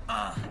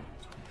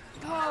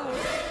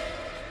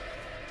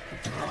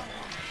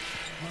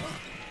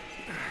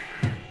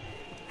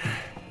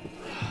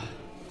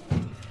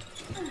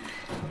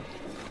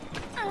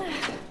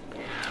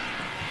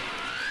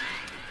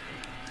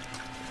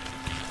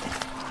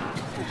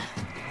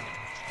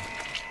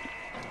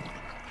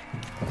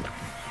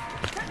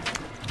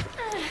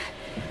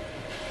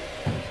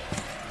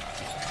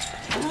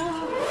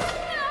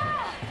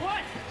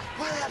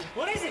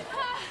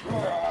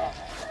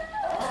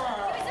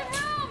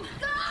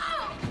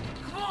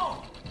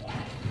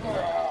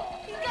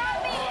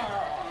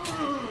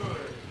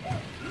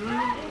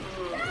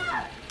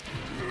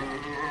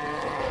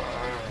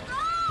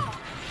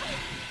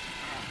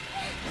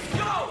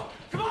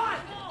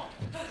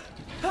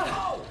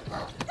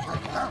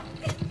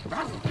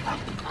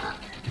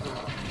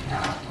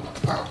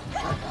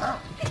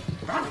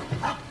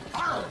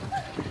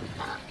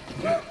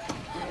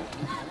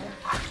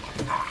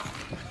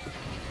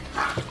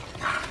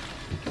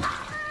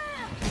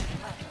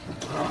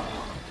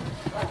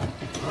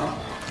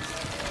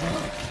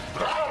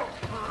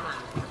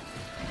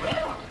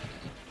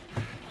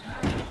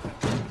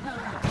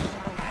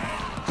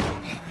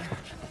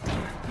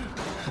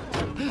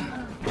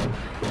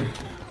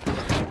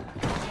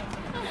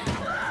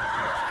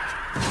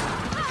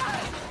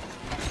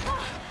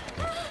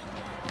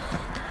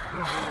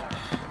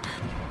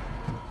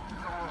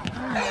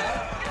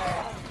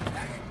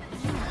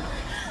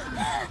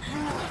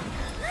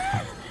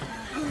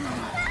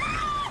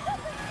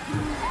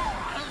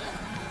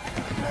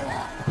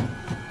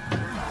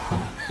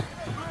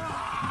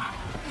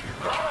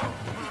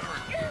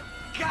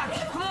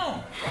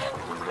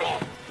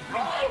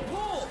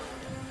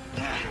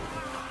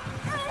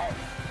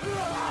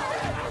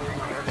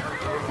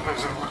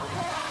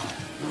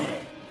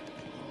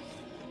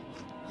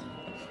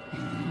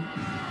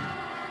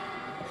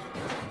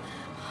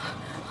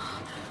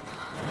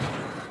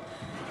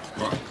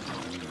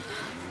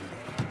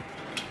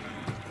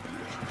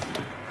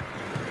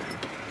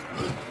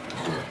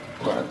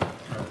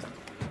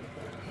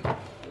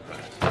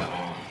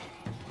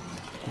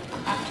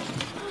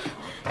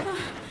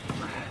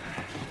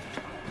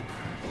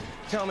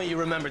 Tell me you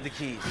remembered the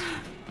keys.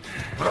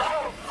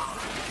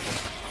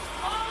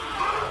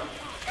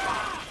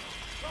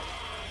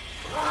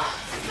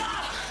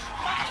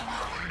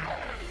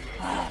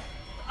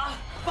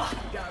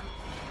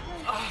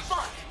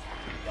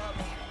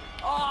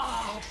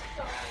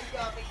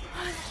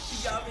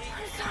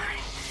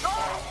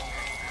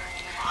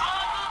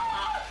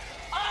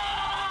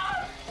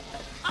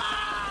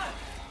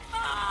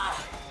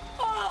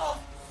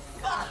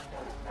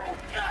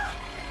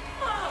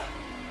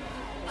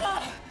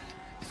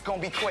 It's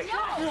gonna be quick.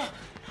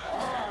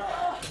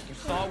 You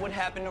saw what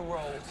happened to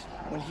Rhodes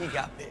when he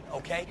got bit,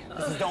 okay?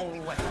 This is the only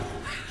way.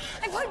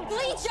 I put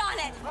bleach on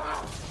it!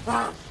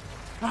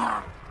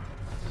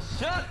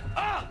 Shut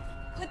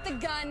up! Put the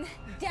gun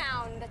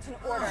down. That's an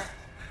order.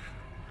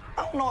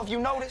 I don't know if you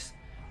noticed,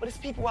 but there's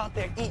people out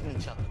there eating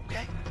each other,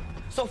 okay?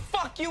 So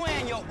fuck you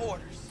and your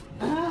orders.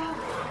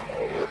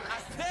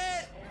 I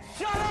said,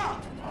 shut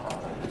up!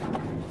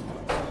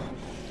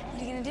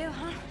 What are you gonna do,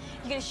 huh?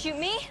 You gonna shoot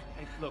me?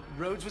 Hey, look,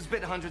 Rhodes was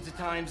bit hundreds of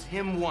times,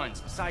 him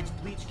once. Besides,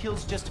 bleach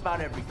kills just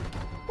about everything.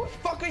 Who the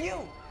fuck are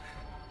you?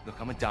 Look,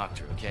 I'm a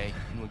doctor, okay?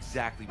 I know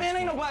exactly what's Man,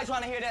 ain't going nobody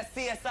trying to hear that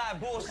CSI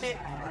bullshit.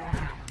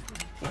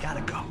 You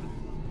gotta go.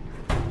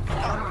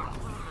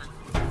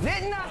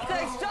 Didn't I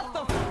say shut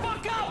the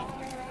fuck up?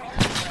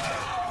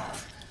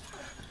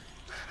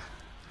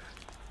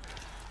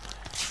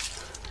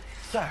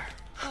 Sir.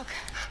 Look,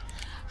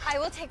 I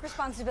will take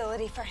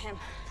responsibility for him.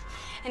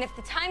 And if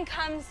the time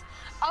comes,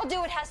 I'll do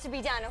what has to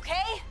be done,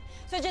 okay?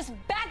 So just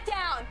back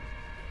down.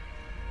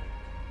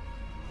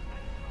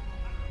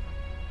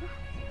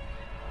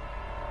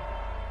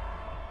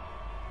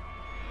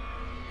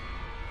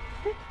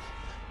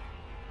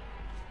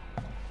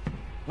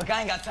 Look,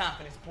 I ain't got time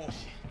for this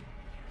bullshit.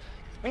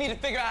 We need to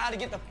figure out how to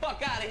get the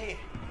fuck out of here.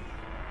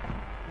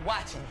 I'm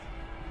watching you.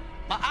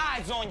 My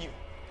eyes on you.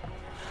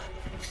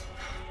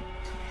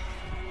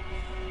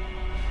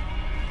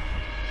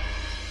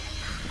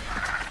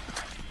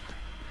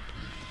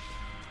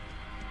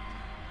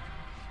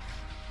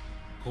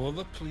 Call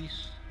the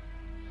police,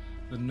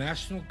 the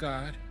National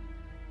Guard,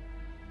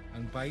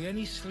 and by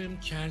any slim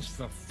chance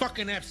the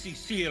fucking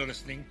FCC are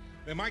listening,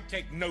 they might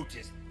take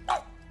notice.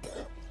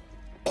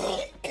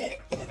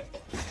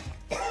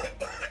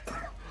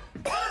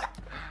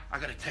 I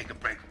gotta take a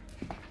break.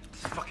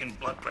 This fucking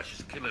blood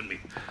pressure's killing me.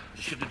 I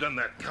should have done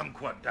that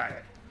kumquat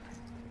diet.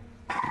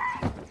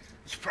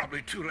 It's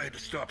probably too late to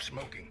stop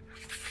smoking.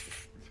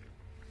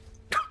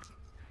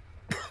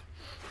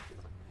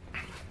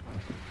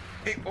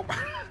 Hey, oh,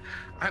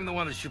 I'm the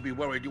one that should be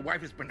worried. Your wife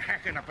has been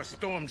hacking up a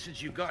storm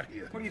since you got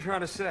here. What are you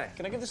trying to say?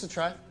 Can I give this a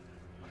try?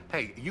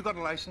 Hey, you got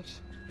a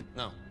license?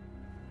 No.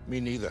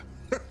 Me neither.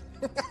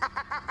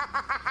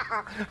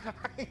 I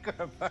ain't got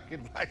a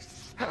fucking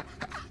license.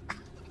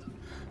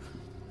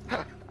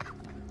 If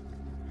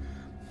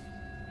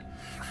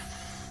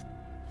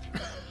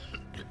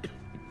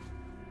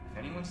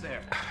anyone's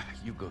there.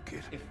 You go,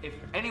 kid. If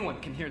anyone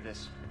can hear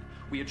this,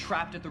 we are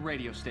trapped at the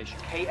radio station,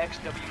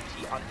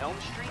 KXWT on Elm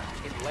Street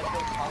in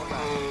Leadville,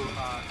 Colorado.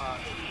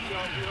 We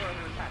are under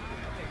attack.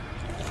 Okay.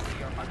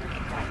 We are under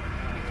attack.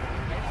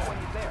 Anyone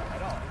is there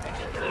at all.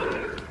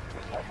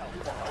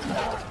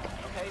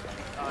 Okay?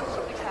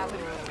 Something's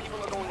happening. People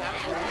are going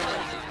after us.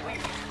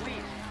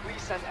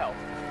 Please send help.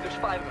 There's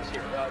 5 of us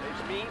here.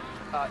 It's me,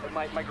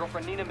 my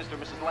girlfriend Nina, Mr.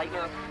 and Mrs.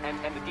 Leitner,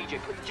 and the DJ.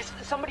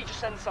 Somebody just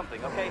send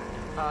something, okay?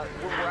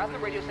 We're at the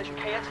radio station,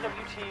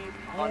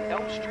 KXWT on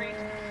Elm Street,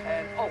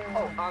 and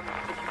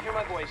if you hear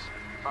my voice,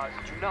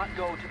 do not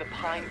go to the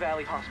Pine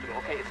Valley Hospital,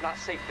 okay? It's not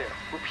safe there.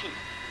 Repeat,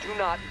 do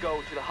not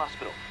go to the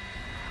hospital.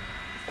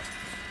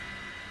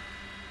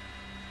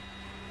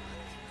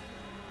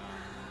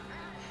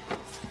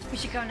 We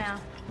should go now.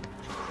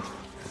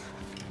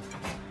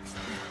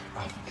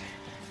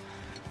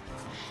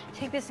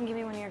 Take this and give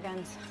me one of your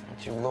guns.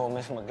 Ain't you little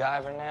Miss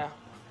MacGyver now?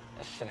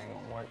 That shit ain't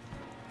gonna work.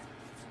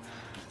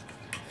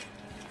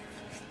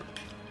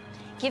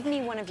 Give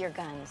me one of your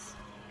guns.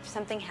 If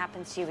something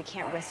happens to you, we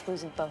can't risk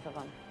losing both of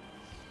them.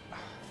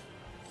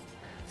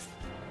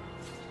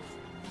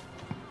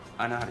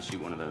 I know how to shoot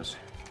one of those.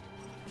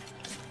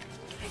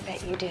 I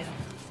bet you do.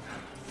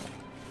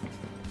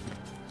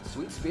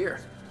 Sweet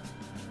spear.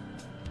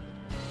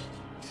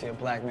 See, a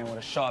black man with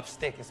a sharp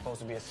stick is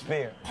supposed to be a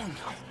spear. Oh,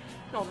 no.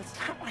 No, that's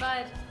not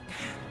right. Bud.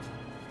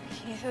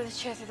 Can you throw this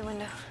chair through the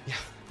window? Yeah.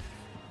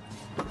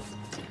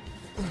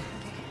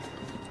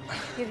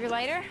 You have your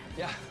lighter?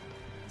 Yeah.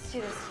 Let's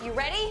do this. You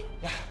ready?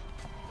 Yeah.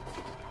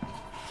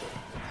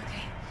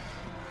 Okay.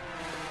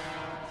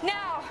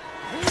 Now!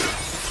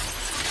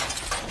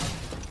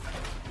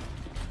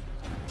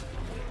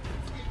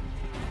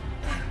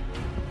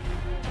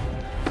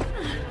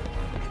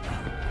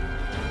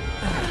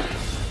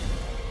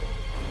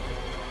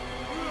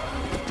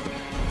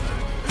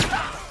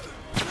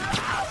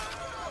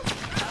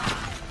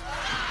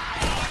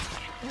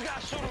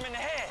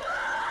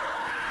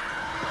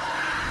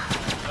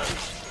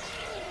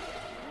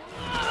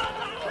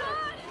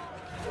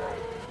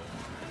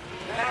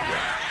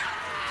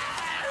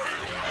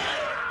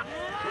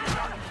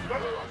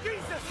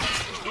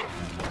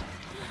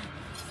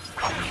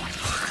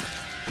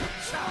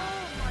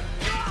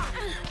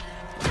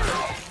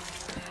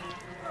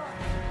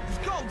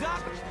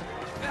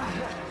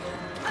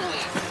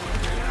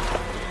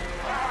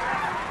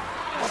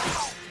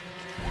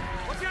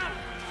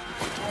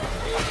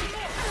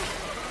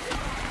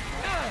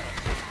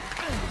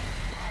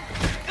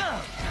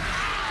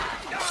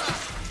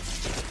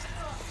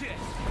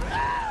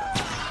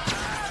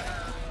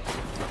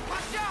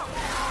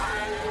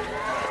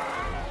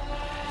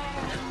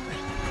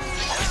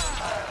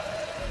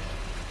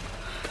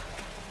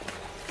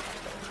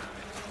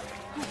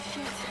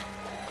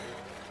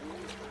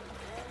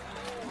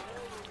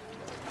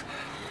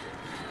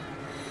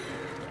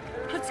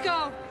 Let's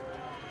go.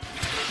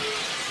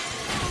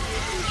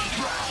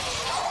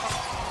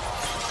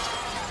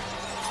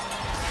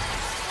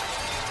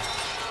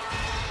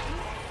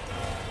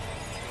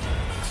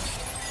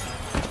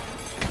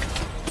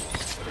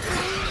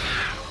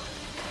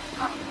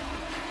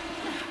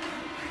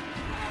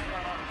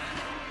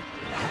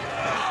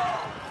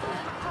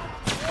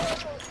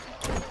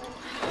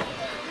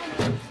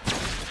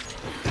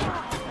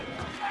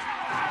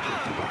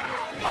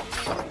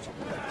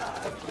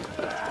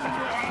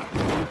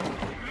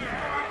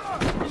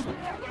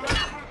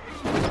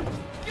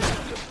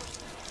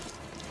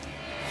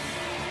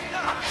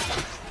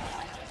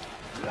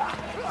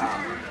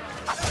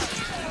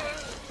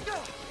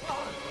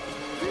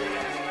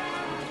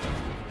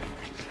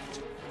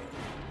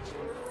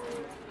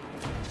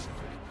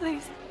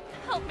 Please,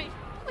 help me.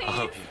 Please. I'll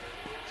help you.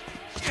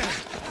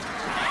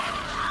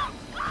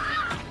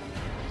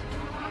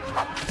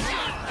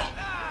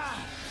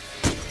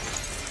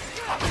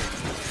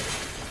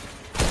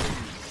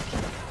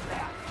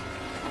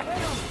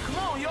 Come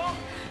on, y'all.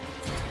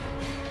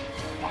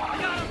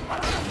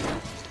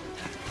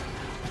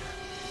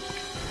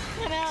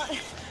 I'm out.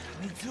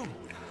 Me too.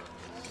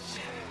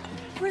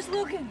 Where's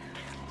Logan?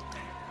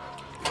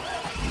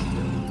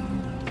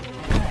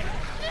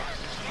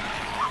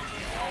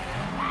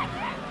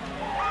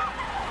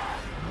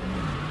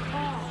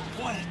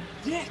 What a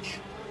dick!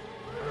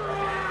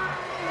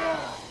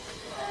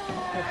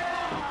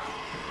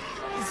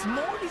 There's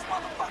more of these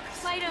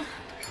motherfuckers. Light him.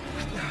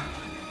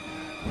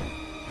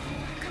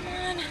 Come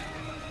on.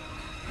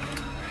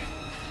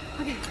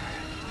 Okay.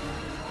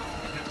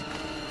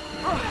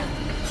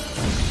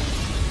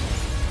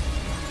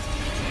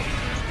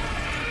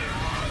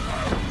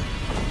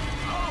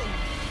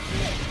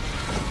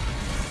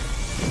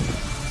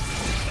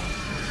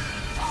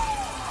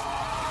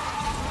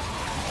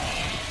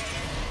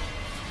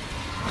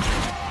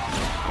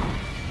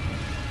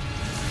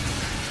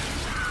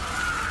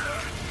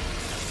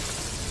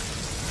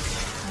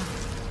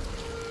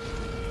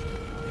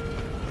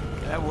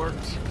 That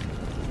worked.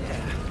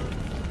 Yeah.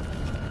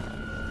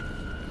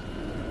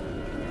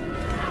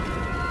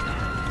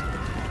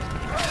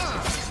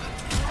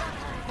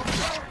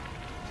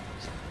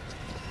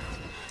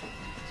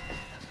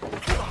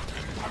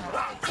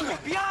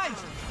 Behind!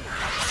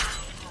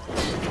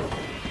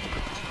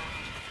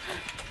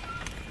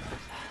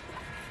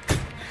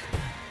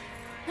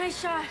 Nice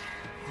shot.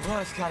 Well,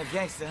 it's kind of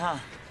gangster, huh?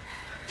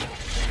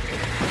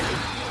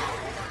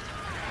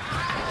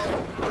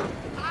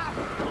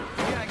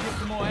 We gotta get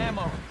some more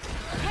ammo.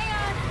 Hang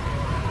on.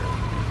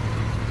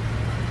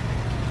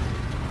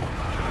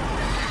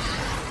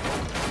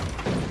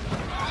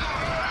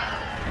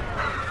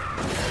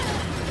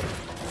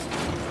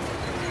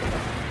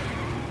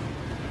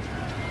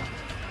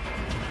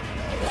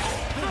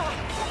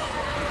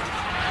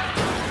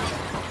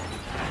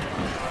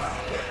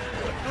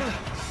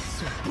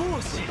 Some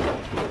bullshit.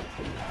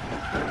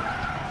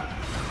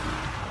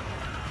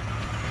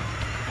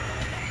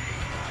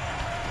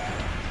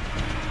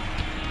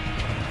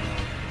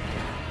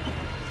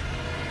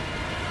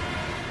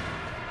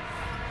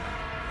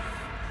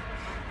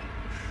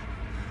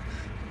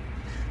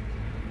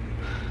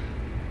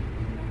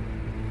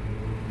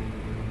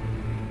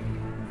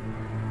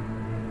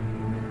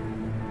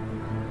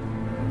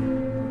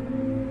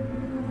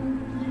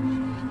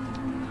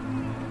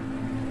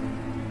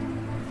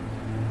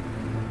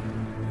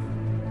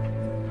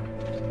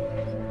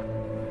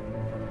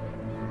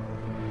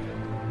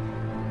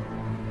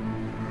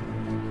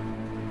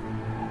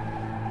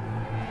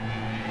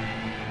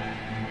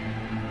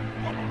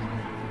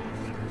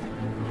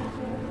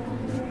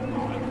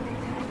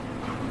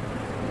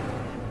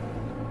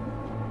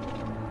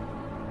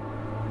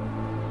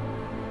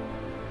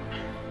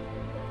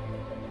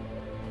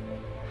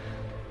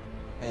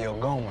 Hey, yo,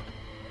 Gomer.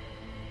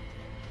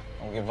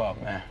 Don't give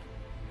up, man.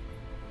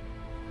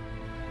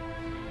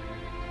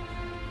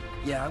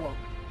 Yeah, I won't.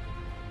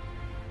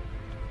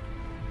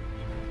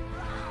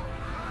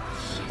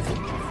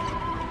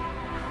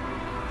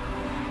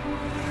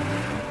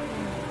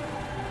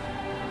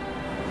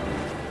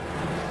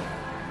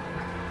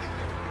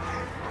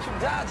 What you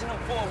dodging them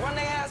for? Run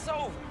their ass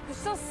over. There's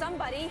still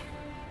somebody.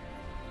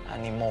 I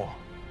need more.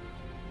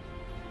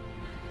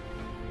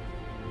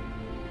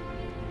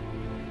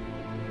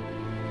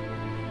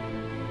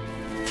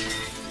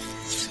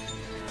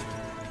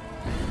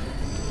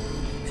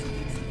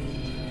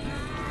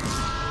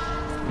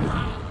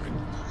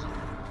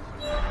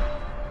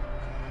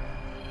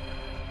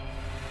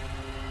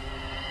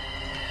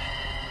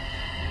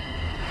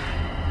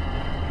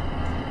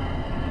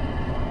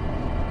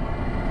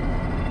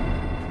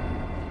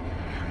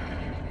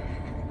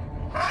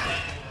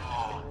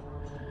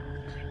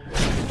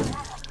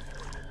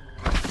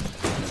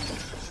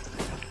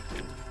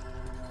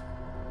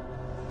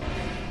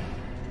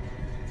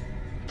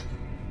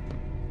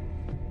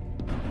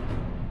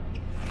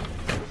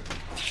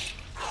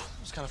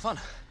 It's kind of fun.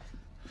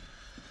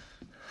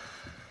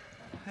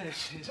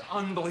 This is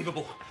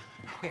unbelievable.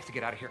 We have to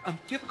get out of here. Do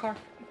you have a car?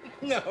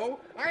 No,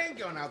 I ain't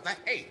going out there.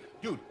 Hey,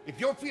 dude, if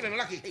you're feeling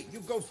lucky, hey,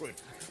 you go for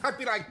it. I'd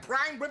be like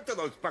prime rib to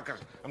those fuckers.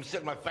 I'm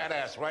sitting my fat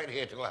ass right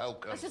here till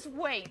help comes. Let's just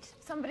wait.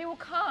 Somebody will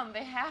come.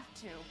 They have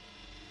to.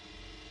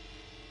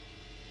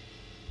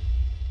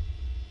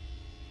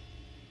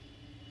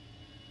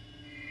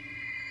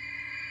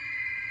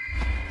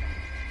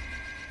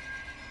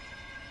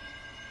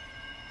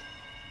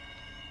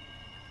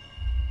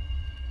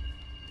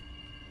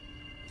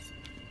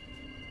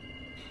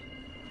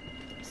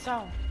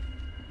 So,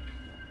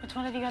 which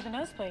one of you got the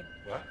nosebleed?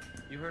 What?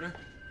 You heard her?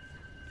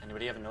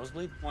 Anybody have a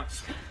nosebleed?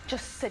 Once.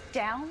 Just sit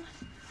down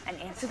and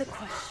answer the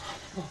question.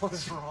 What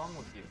is wrong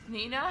with you?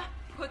 Nina,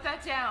 put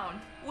that down.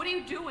 What are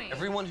you doing?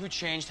 Everyone who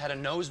changed had a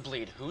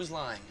nosebleed. Who's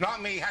lying?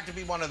 Not me. Had to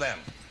be one of them.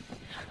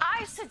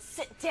 I said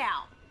sit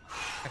down.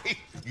 Hey,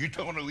 you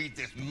don't want to eat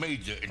this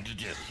major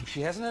indigestion. She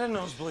hasn't had a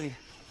nosebleed.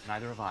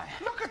 Neither have I.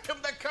 Look at them.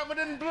 They're covered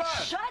in blood.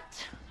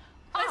 Shut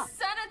My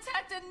son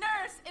attacked a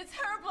nurse. It's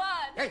her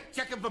blood. Hey,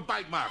 check him for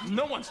bite marks.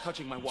 No one's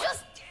touching my wife.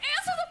 Just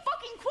answer the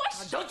fucking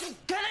question. Don't you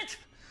get it?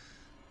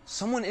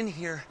 Someone in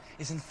here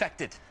is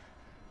infected.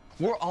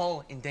 We're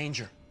all in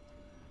danger.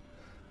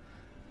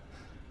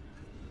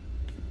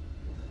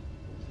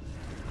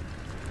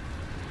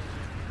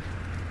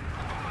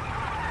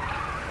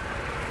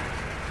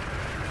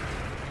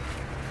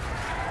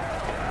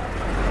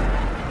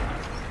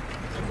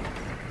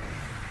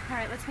 All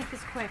right, let's make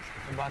this quick.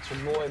 What about your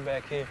boy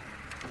back here?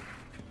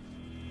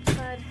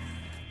 Bud,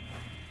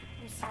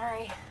 I'm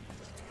sorry.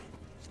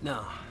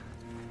 No,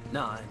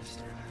 I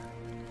understand.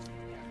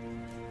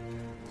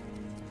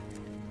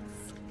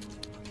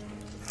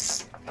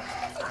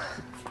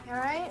 You all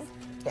right?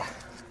 Yeah.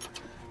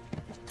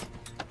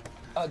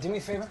 Do me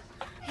a favor.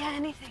 Yeah,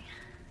 anything.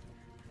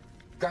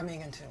 Grab me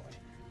again too, would you?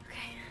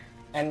 Okay.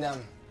 And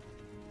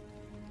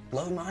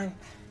load mine.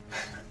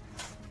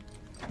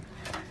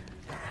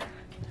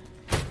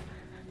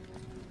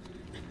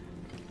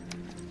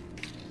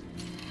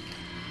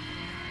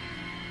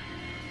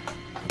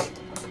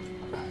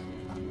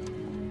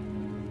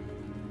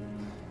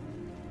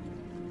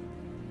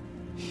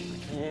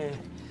 Yeah,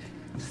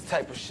 this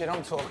type of shit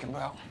I'm talking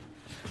about.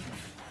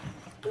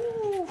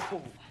 Ooh.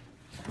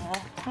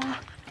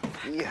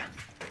 Yeah.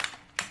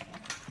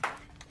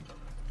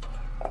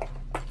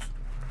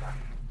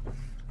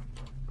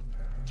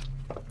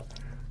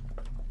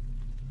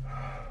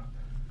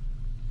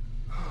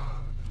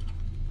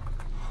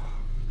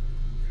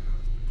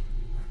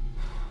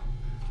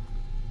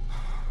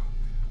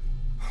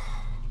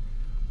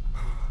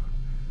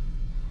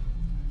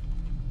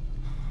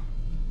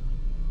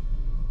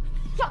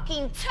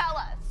 Fucking tell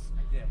us.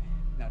 I did.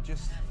 Now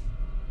just.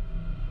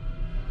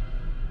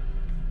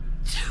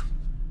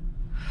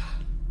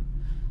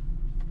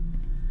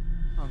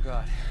 Oh,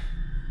 God.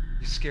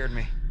 You scared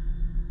me.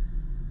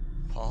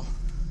 Paul?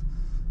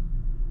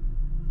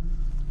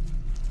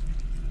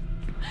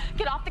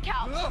 Get off the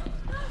couch.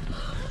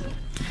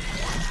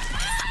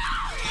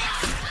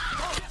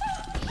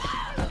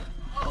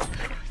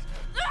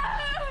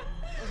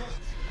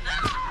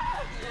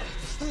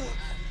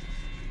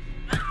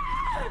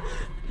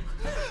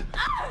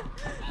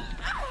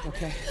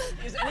 Okay.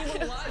 Is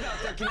anyone alive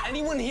out there? Can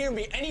anyone hear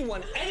me?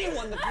 Anyone,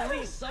 the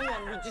police,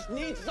 someone. We just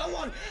need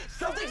someone.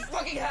 Something's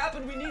fucking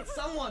happened. We need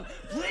someone.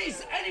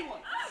 Please,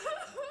 anyone.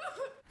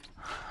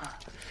 I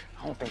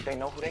don't think they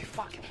know who they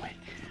fucking with.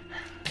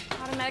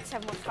 Automatics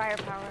have more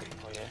firepower.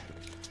 Oh, yeah?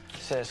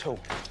 Says who?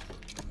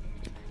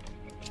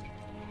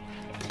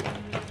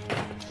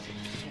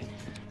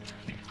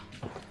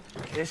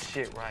 This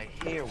shit right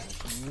here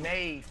was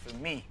made for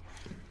me.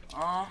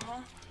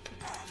 Uh-huh.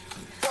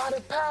 By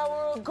the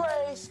power of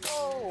grace,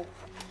 go.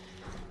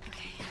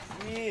 Okay.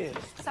 Yeah.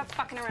 Stop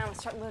fucking around and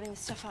start loading this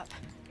stuff up.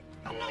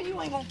 I know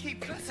you ain't gonna keep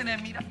cussing at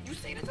me. You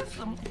see, this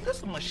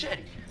is a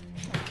machete.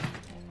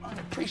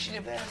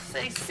 Unappreciative ass.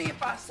 See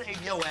if I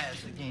save your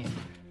ass again.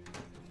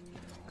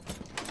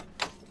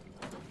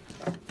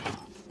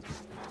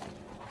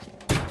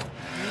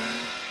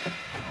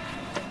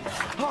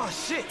 Oh,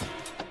 shit.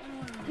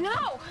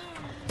 No!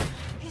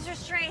 He's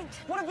restrained.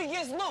 What if he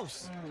gets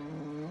loose?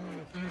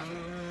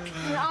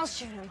 Then I'll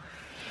shoot him.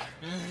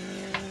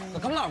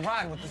 Look, I'm not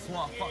riding with this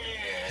motherfucker.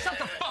 Shut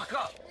the fuck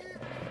up.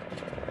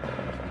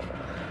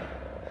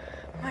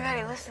 Oh my God,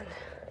 he listened.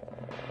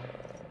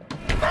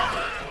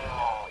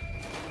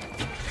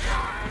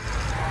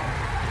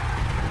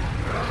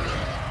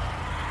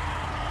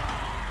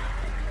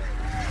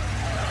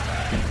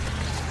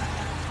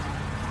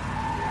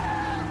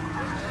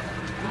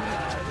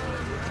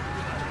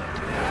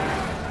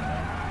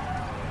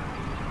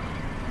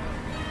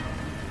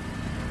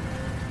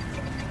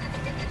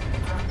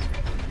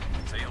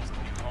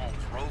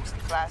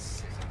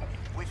 Class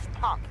with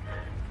pop.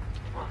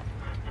 I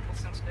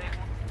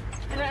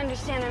don't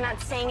understand. They're not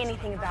saying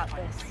anything about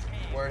this.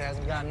 Word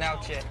hasn't gotten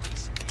out yet.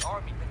 The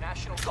Army, the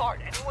National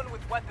Guard, anyone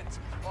with weapons.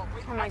 Well,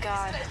 Oh my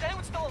God. Is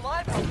anyone still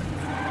alive? What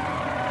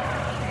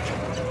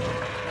the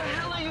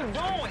hell are you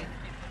doing?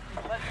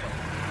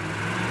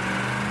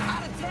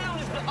 Out of town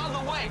is the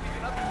other way.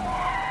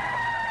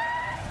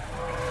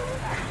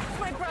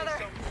 My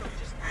brother.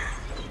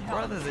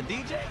 brother's a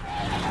DJ?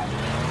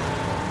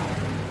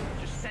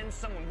 Just send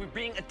someone. We're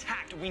being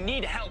attacked. We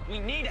need help. We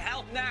need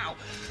help now.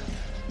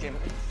 Damn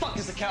it, what the fuck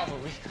is the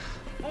cavalry?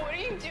 What are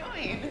you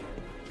doing?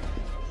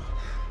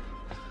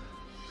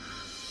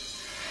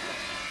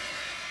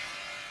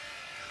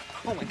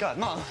 Oh my God,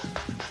 Mom.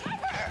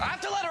 Trevor! I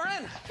have to let her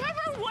in.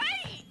 Trevor,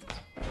 wait!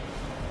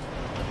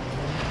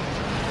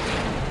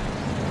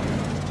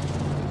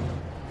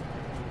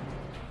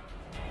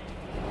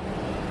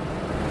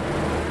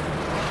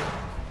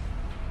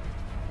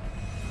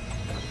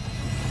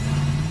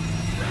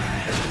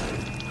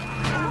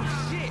 Oh,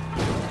 shit.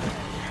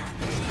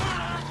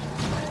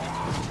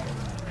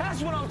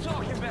 That's what I'm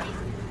talking about.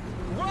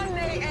 Run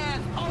they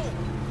ass over.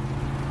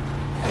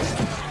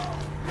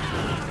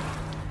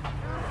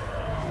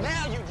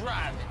 Now you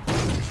drive it.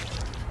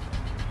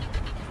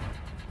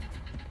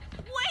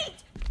 Wait!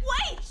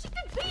 Wait! She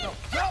could be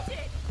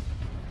infected!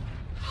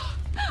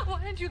 Why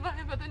did you lie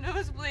about the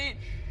nosebleed?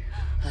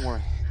 Don't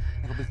worry.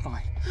 It'll be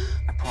fine.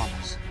 I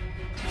promise.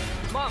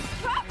 Mom!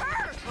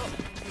 Trevor!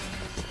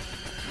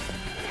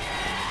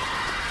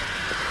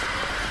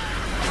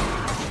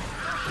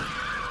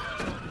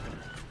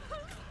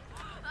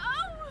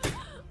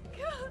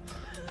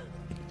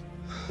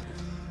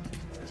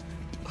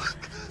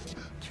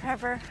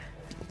 Trevor.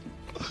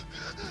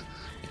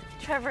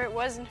 Trevor, it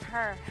wasn't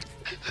her.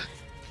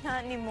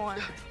 Not anymore.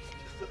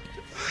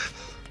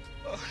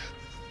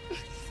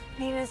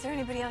 Nina, is there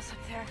anybody else up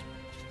there?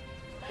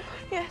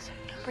 Yes.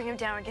 Bring him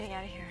down. We're getting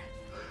out of here.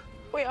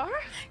 We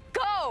are?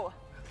 Go!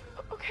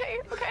 Okay.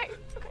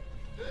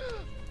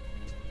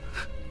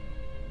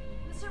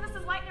 Mr. and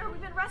Mrs. Leitner,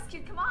 we've been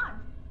rescued. Come on.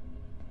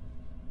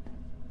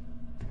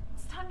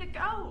 It's time to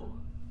go.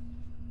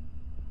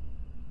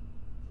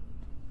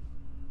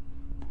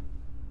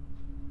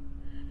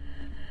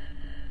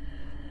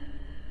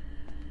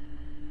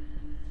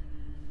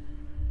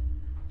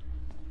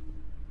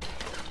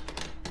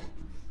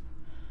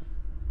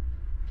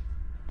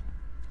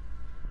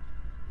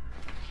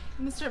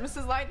 Mr. and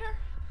Mrs. Leitner?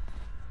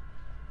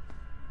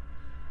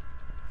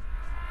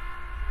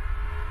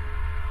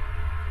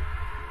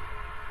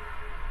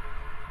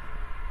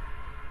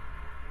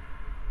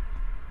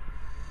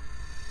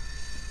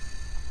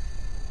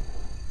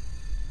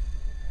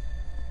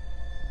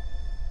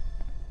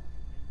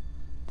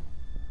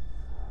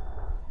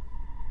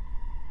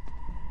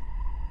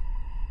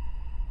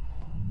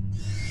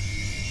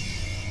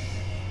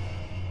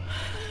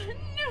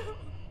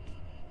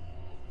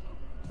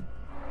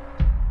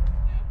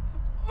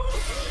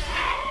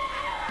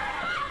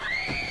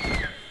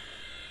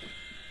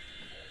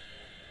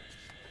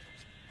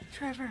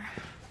 Trevor,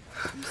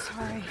 I'm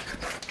sorry.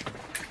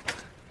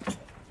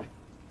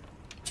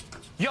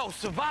 Yo,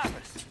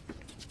 survivors!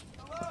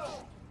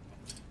 Hello!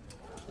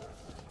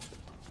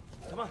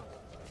 Come on.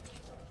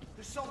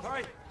 There's something. All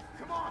right,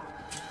 come on.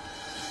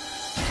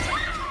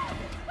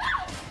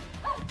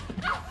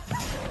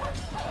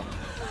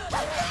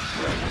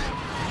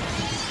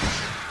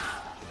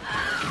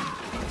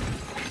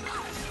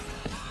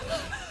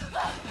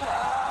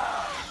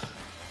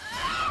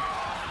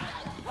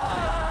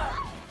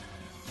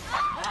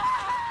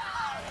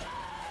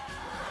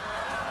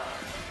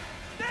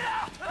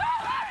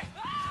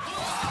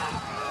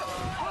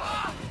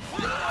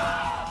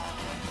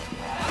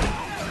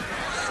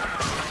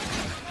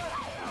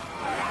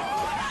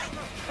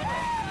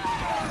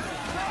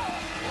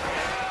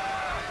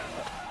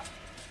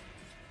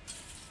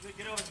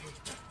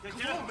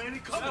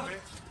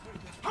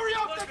 Hurry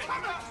up! They're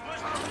coming!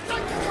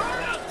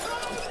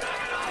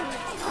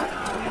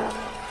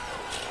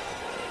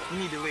 You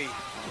need to leave.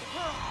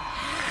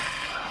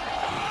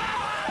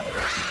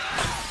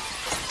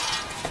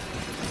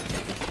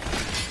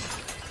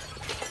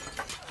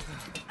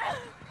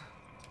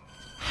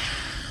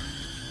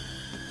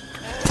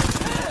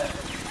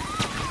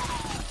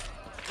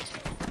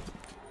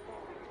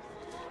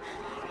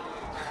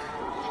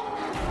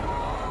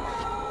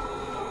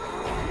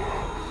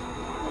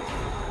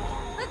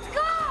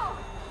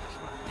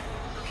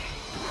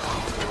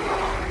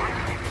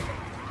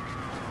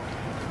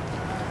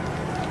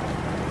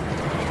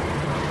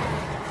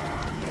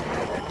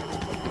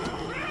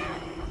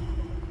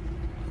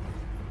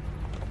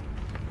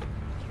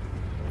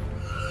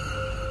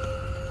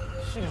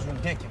 Shit is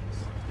ridiculous.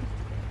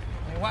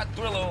 I mean, why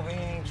Thriller over here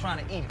ain't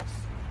trying to eat us?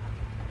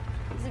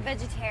 He's a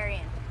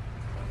vegetarian.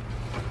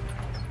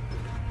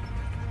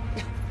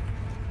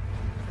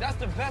 That's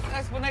the best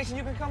explanation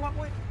you can come up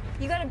with?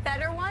 You got a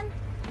better one?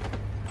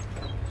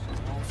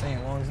 I'm saying,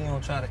 as long as you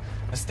don't try to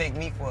mistake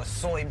me for a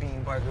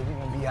soybean burger, we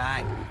gonna be all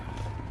right.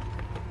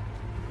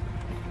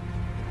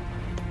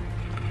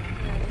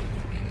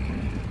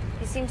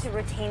 They seem to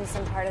retain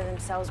some part of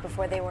themselves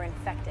before they were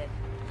infected.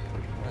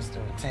 Must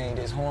have retained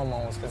his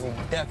hormones, because he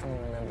definitely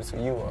remembers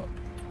who you are.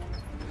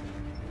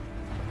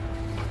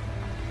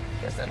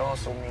 Guess that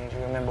also means you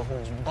remember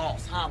who's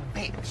boss, huh,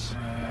 bitch?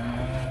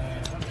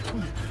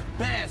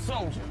 Bad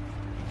soldier.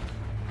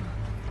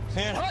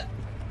 Saying hut.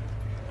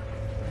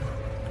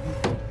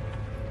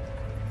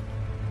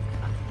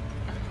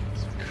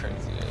 Some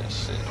crazy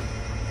ass shit.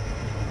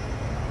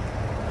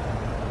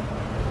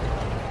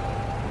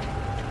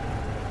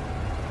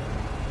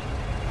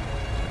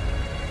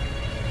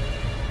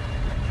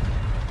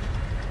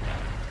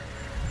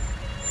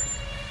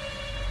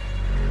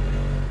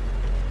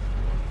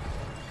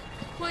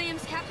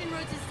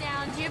 roads is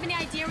down. Do you have any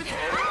idea where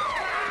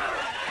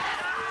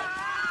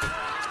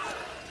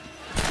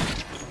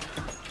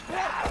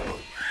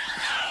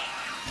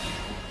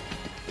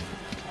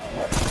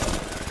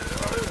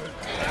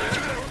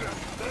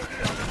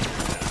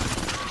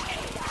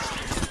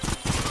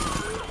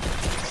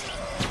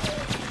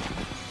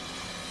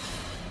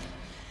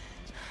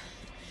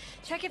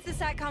Check if the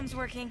SATCOM's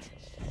working.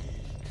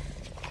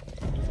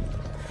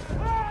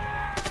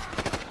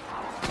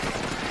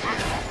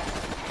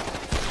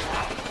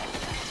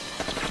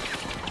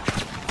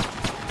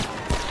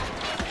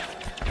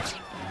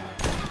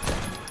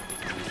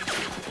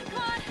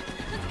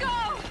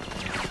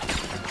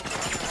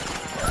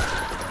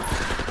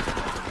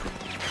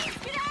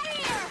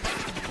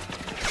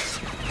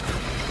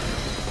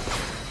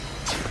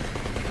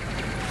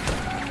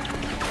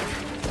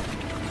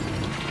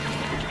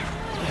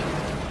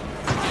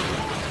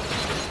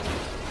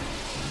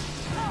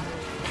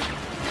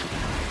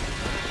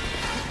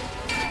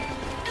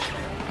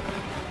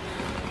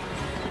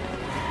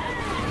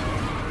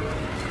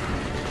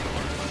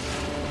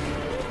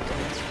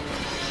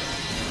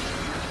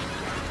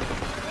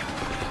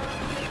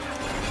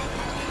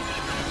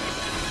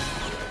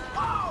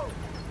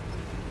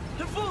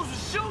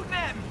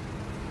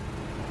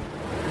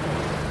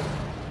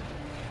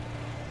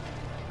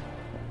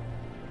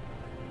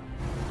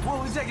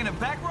 Taking a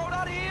back road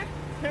out of here?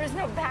 There is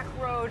no back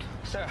road.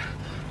 Sir,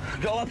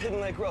 go up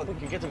Hidden Lake Road. We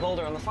can get to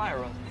Boulder on the fire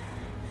road.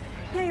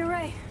 Yeah, you're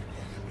right.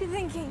 Good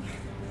thinking.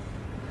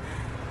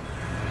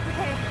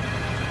 Okay,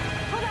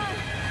 hold on.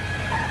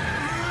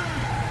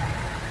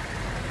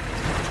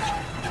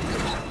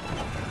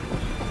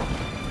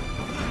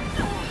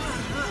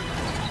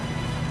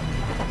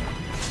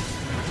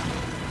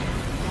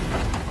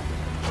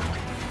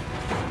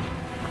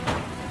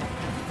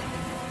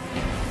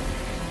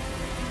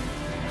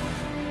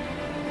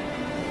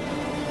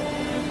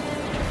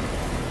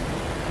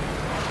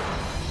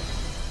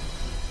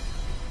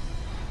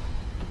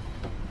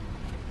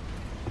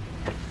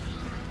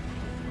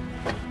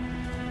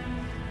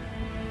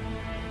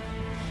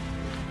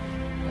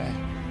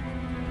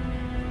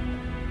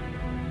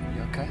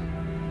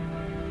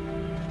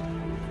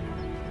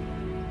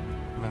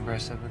 Remember I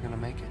said we're gonna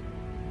make it?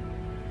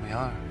 We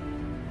are.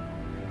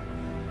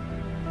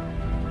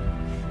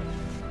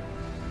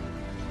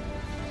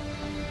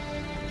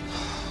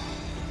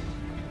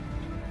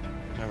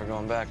 Never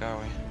going back, are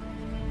we?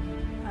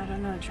 I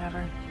don't know,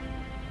 Trevor.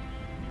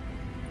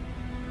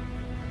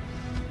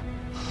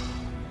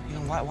 You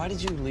know, why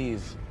did you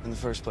leave in the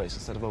first place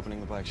instead of opening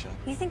the bike shop?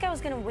 You think I was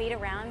gonna wait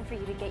around for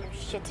you to get your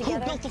shit together?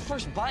 Who built the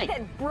first bike?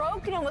 That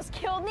broke and almost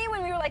killed me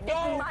when we were like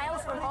 50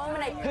 miles from home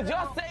and I... Could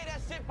y'all say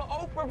that shit for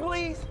Oprah,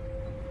 please?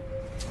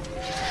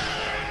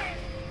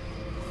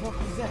 What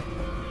was that?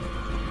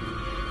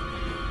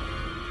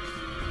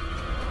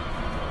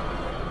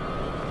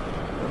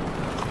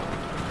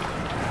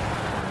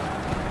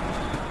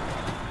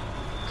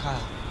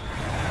 Kyle.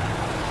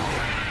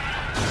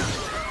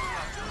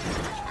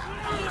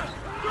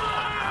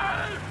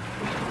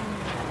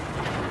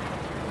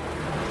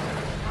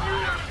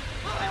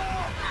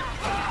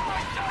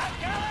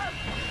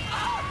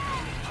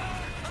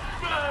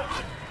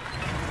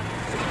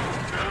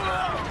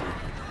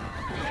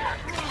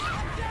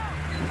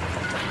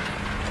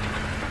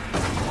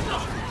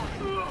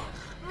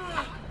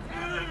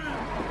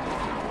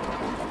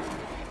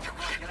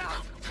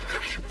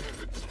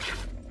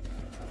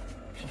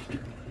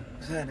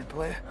 What's happening,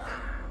 player?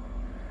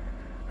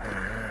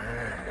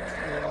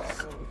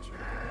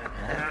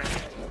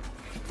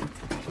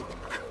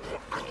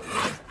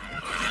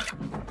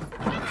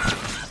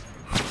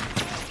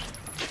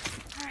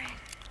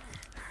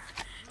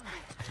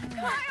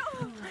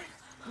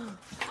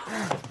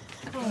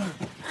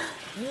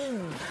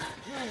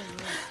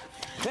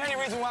 Is there any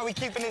reason why we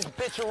keeping this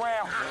bitch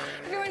around?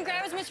 Everyone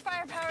grab as much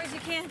firepower as you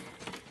can.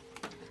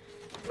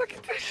 Look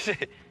at this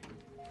shit.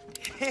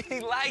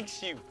 He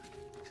likes you.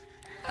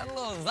 That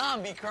little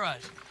zombie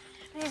crush.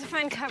 I need to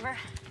find cover.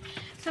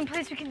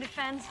 Someplace we can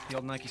defend. The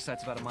old Nike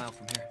site's about a mile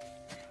from here.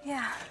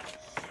 Yeah.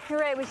 You're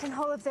right, we can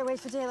hole up there, wait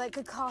for daylight.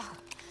 Good call.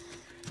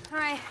 All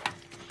right.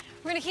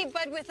 We're gonna keep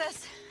Bud with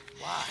us.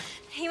 Why?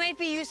 He might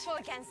be useful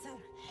against them.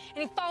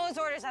 And he follows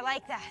orders, I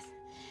like that.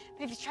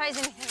 But if he tries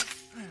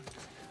anything...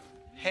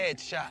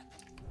 Headshot.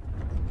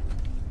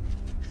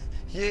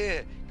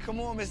 Yeah, come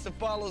on, Mr.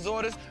 Follows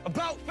Orders.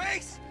 About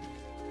face!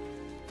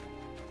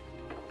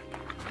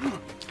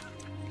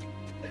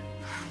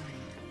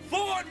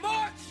 Forward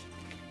march!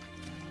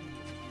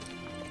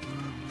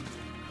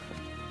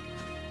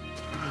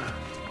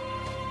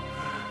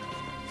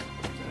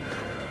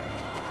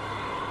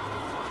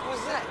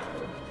 What's that?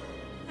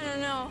 I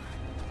don't know.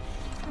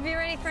 We'll be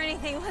ready for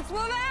anything. Let's move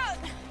out!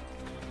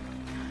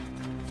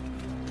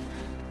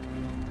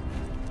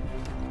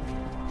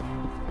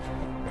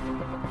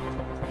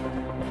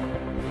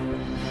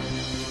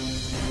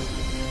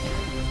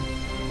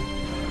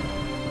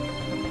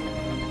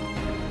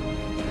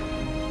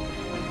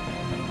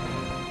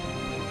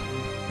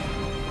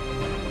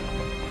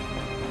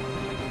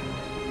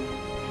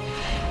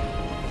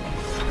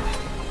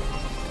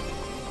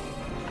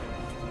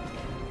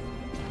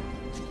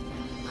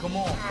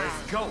 Come on,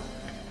 let's go.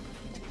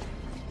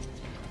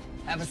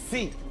 Have a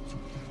seat.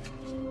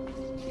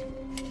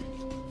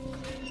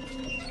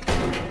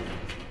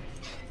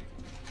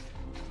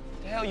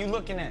 The hell you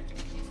looking at?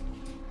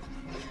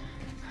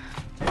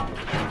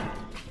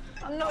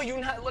 I know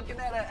you're not looking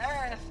at her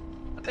ass.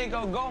 I think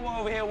Ogoma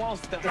over here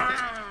wants to.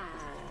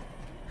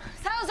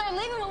 Salazar,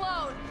 leave him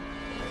alone.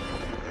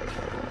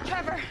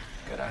 Trevor,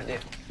 Good idea.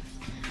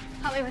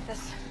 help me with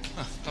this.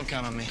 Don't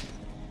count on me.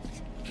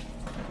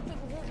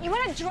 You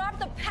want to drop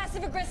the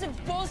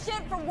passive-aggressive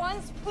bullshit for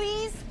once,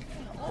 please?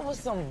 Over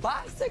some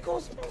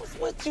bicycles? What's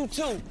with you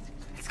two?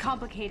 It's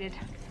complicated.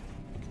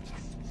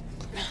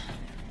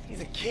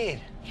 He's a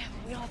kid. Yeah,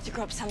 but we all have to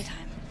grow up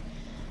sometime.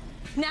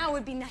 Now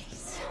would be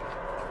nice.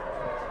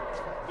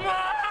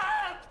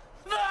 Bud,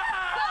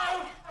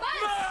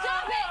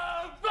 stop it!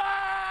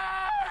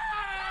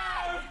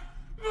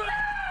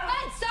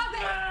 Bud, stop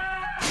it!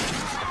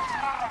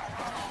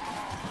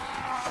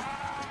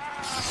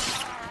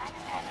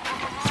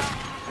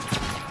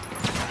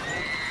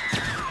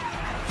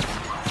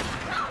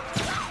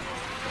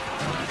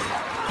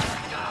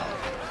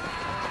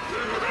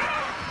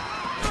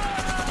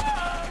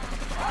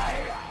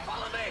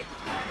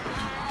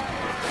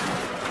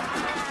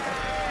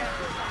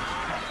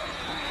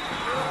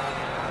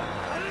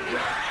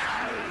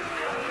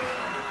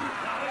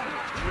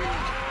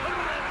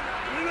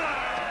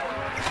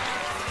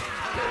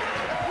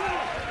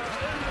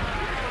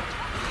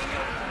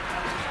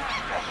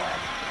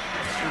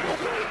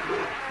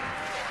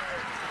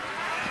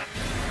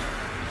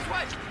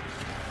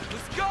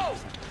 Let's go!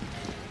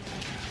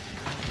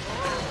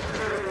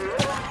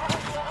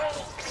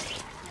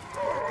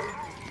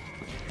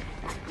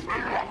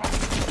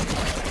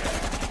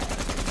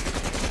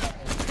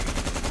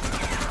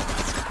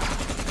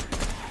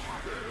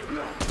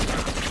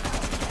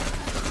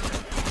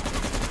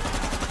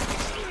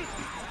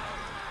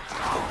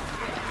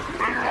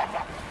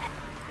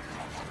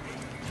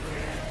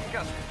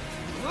 Go.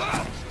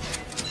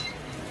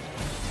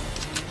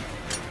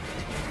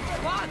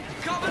 Come on,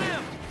 cover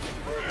him!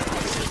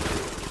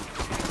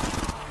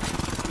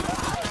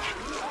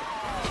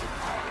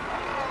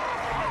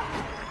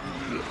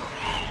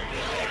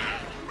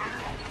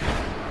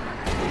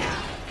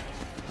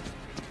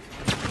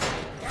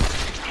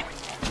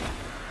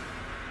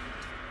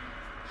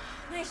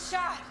 Nice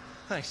shot.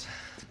 Thanks.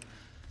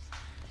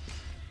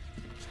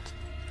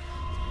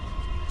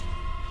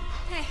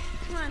 Hey,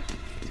 come on.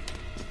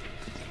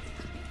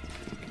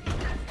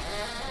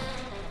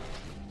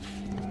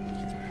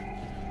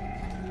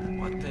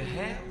 What the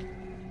hell?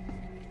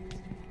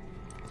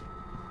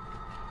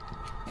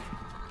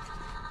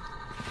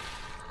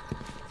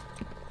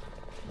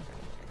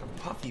 A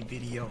Puffy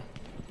video.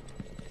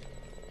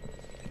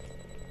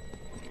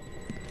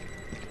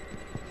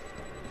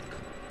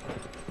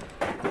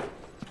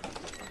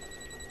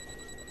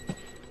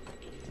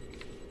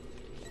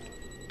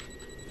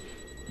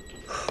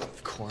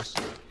 Of course.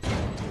 Yo,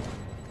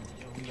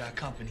 we got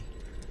company.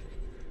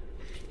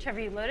 Trevor,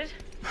 you loaded?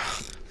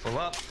 Full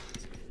up.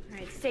 All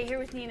right, stay here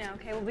with Nina,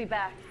 okay? We'll be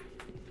back.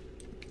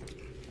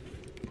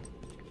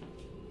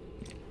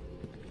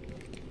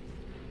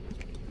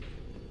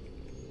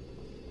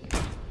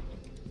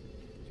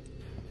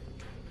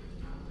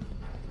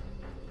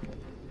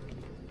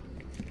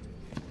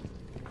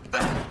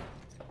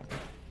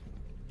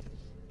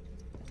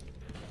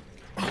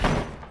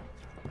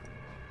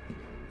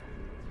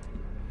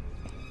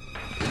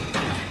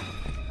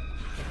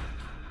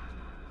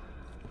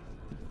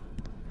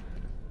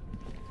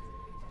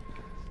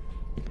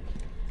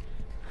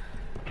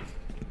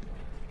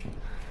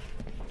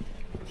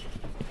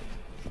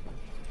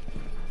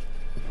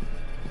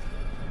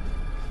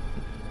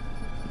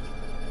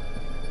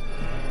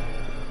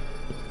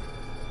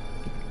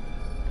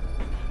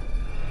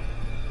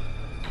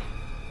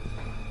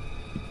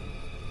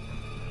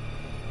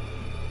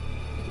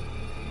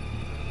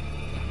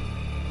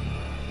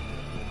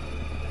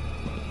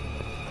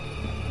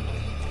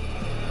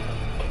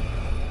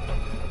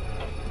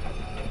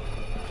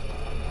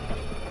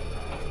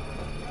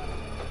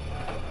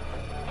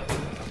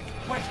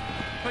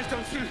 Wait,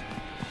 don't shoot!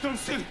 Don't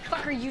shoot! What the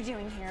fuck are you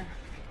doing here?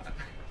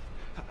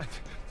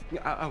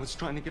 I was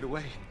trying to get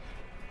away.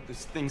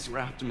 These things were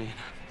after me.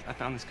 I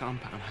found this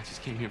compound. I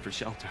just came here for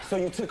shelter. So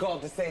you took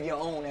off to save your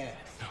own ass?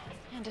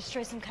 And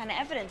destroy some kind of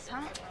evidence,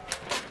 huh?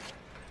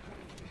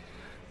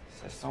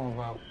 Said something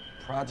about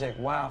Project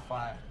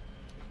Wildfire.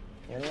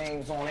 Your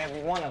name's on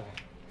every one of them.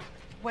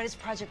 What is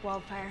Project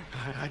Wildfire?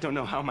 I don't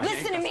know how my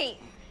Listen to me!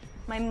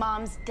 My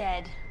mom's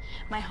dead.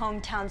 My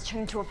hometown's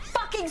turned into a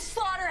fucking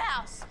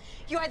slaughterhouse!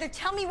 You either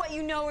tell me what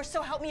you know or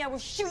so help me I will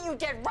shoot you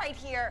dead right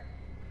here!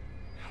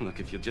 Look,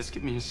 if you'll just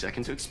give me a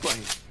second to explain.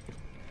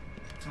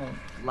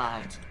 Don't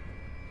lie.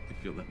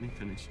 If you'll let me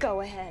finish.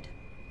 Go ahead.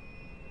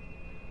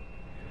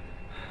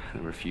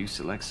 There were a few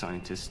select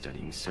scientists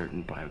studying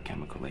certain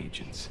biochemical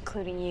agents.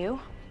 Including you?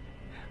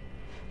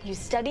 You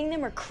studying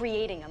them or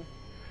creating them?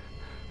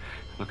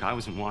 Look, I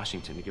was in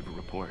Washington to give a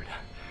report.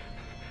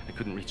 I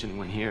couldn't reach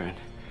anyone here,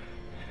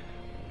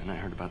 and I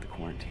heard about the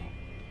quarantine.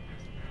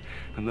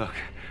 And look,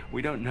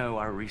 we don't know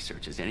our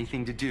research has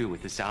anything to do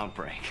with this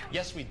outbreak.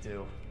 Yes, we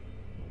do.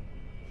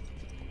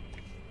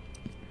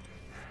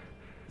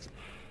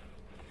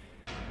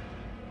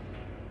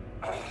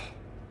 The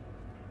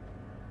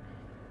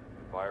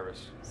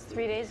virus It's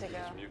 3 days ago.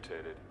 is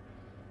mutated.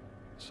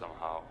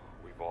 Somehow,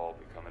 we've all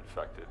become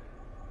infected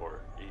or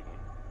eaten.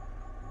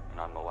 And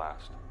I'm the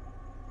last.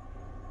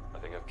 I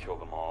think I've killed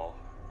them all.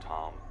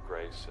 Tom,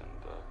 Grace,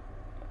 and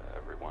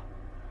everyone.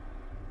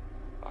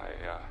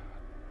 I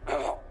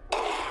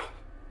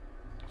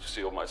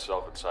sealed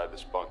myself inside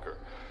this bunker.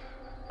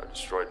 I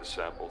destroyed the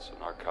samples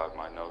and archived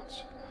my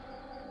notes.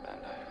 And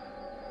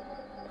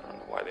I don't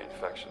know why the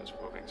infection is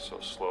moving so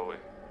slowly,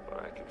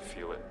 but I can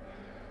feel it.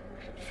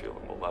 I can feel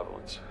the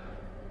malevolence.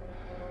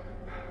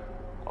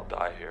 I'll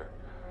die here,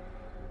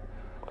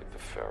 like the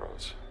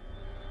pharaohs,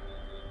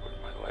 with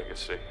my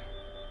legacy,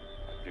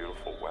 my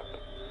beautiful weapon.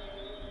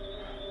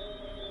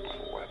 My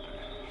weapon.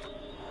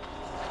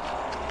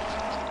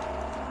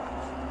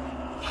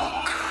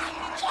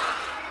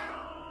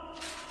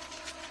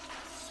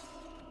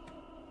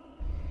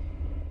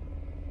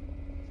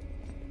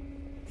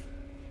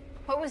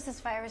 What was this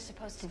virus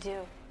supposed to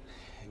do?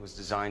 It was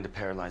designed to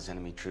paralyze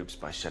enemy troops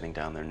by shutting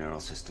down their neural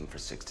system for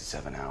 6 to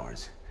 7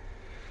 hours.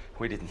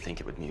 We didn't think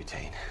it would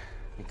mutate.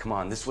 I mean, come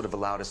on, this would have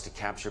allowed us to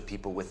capture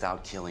people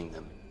without killing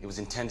them. It was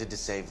intended to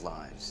save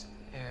lives.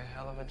 Yeah,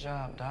 hell of a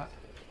job, Doc.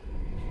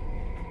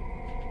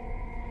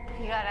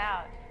 You got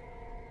out.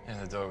 Yeah,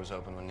 the door was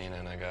open when Nina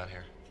and I got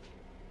here.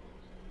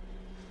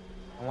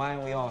 Why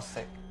aren't we all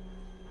sick?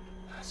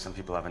 Some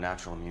people have a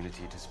natural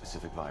immunity to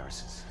specific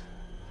viruses.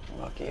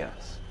 Lucky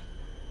us.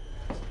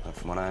 But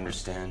from what I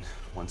understand,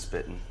 once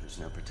bitten, there's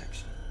no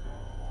protection.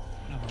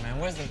 Whatever, man.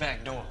 Where's the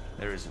back door?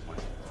 There isn't one.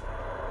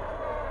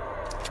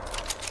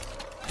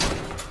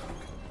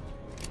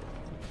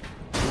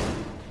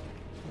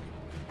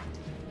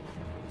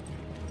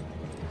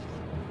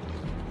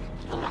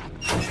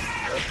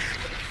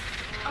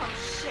 Oh,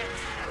 shit.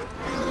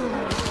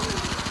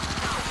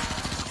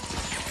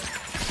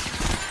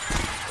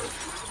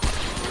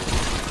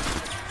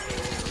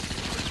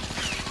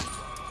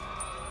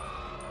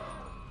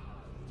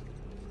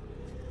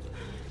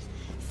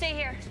 Stay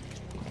here.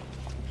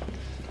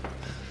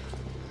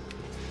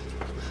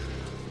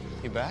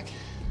 You back?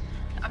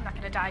 I'm not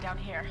gonna die down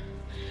here.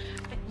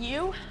 But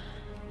you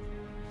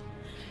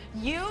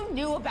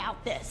knew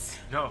about this.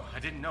 No, I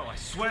didn't know, I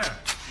swear.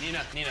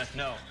 Nina,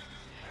 no.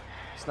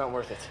 It's not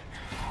worth it.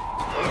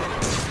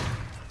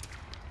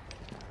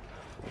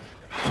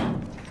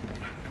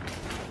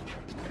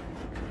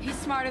 He's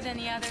smarter than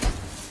the others.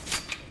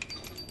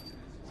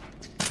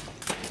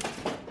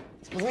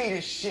 Read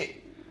this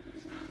shit.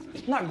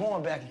 I'm not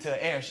going back into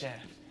the air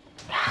shaft.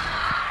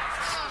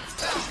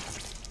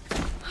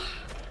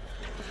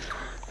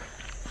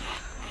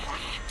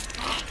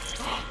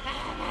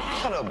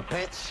 Shut up,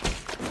 bitch.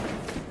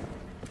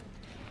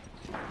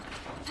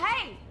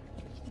 Hey!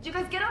 Did you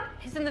guys get him?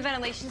 He's in the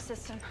ventilation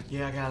system.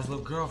 Yeah, I got his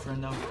little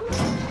girlfriend, though.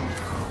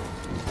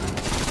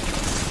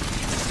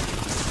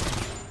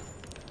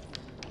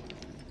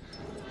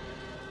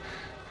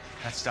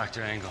 That's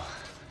Dr. Engel.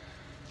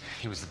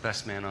 He was the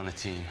best man on the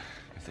team.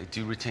 If they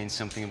do retain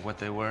something of what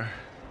they were,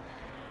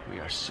 we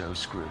are so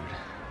screwed.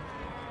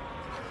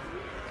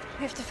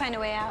 We have to find a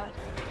way out.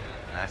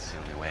 That's the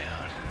only way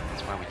out.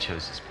 That's why we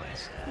chose this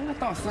place. I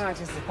thought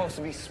scientists are supposed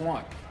to be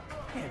smart.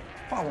 Here,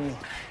 follow me.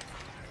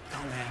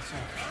 Dumbass.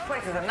 This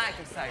place is a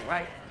Nike site,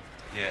 right?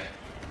 Yeah.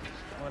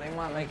 Well, they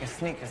might make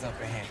sneakers up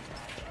in here.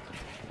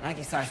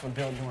 Nike sites were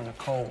built during the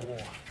Cold War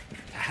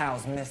to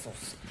house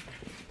missiles.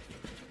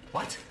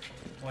 What?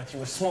 What, you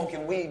were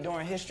smoking weed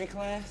during history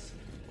class?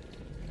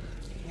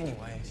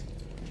 Anyways,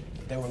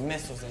 there were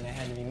missiles and there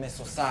had to be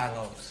missile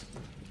silos.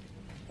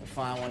 We'll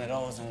find one of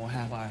those and we'll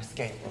have our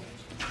escape route.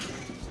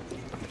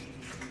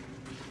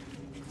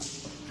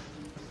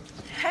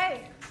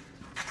 Hey!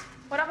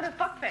 What happened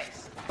to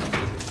Fuckface?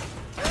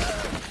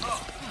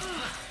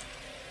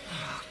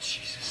 Oh,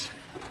 Jesus.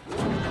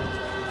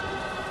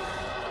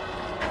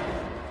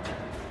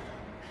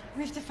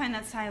 We have to find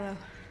that silo.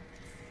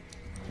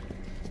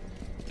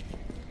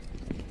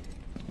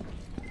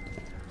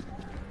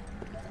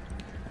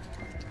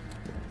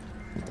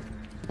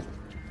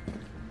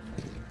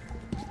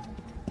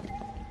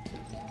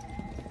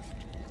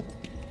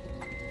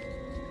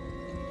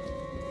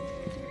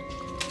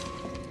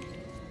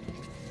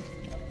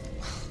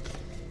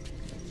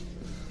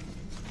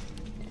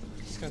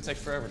 It's gonna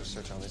take forever to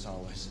search all these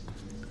hallways.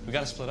 We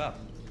gotta split up.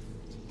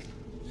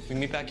 We can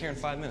meet back here in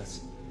 5 minutes.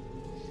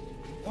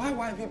 Why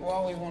white people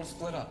always want to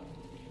split up?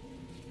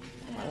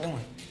 What am I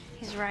doing?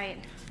 He's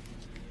right.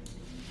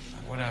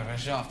 Whatever,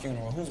 it's y'all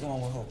funeral. Who's going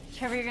with who?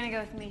 Trevor, you're gonna go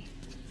with me.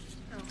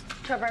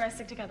 Trevor and I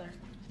stick together.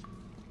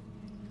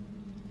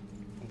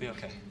 We'll be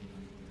okay.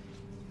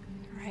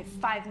 All right,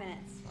 5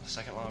 minutes. Not a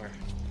second longer.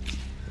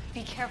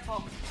 Be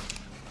careful.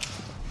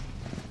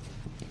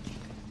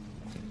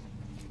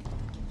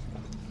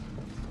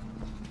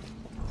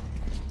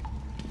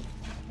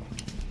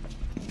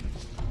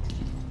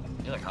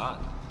 You look hot.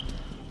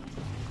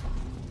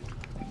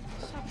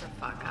 Stop the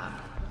fuck up.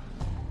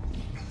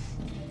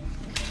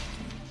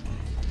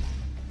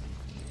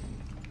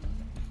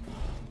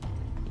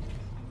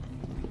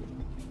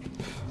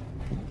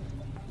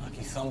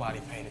 Lucky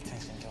somebody paid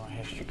attention during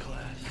history class.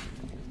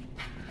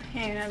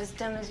 Yeah, you're not as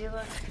dumb as you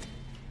look.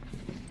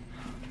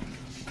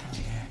 Oh,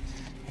 yeah.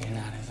 You're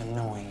not as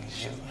annoying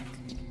as you look.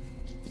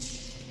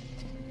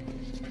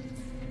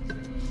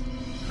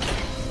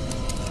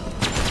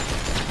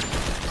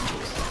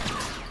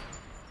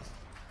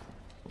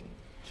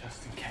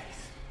 Just in case.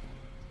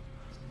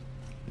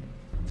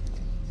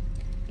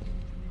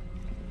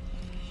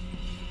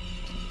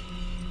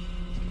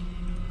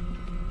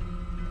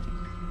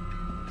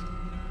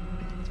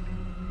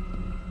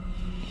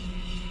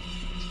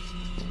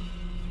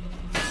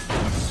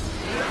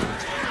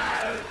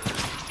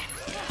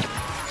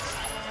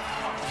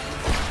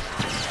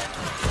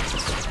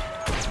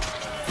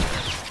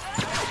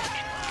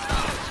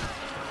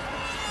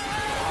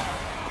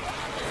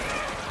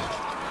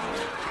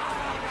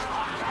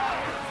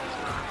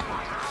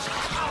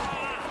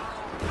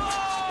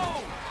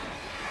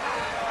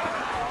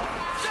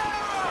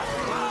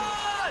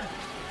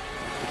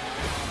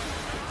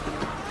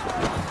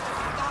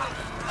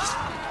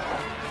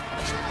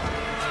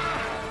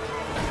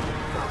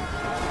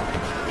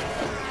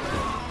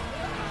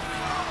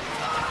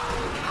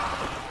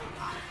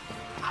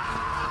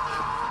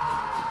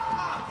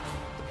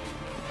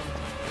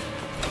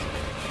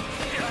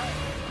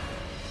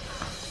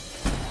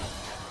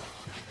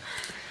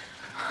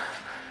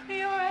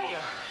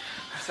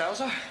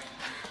 Salazar?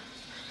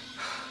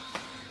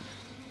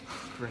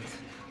 Great.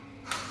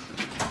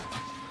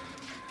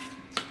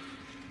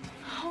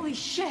 Holy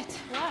shit.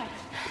 What?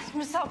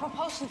 Missile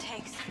propulsion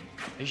tanks.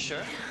 Are you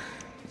sure?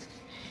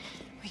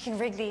 We can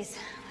rig these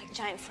like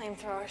giant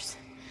flamethrowers.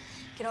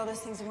 Get all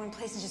those things in one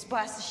place and just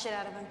blast the shit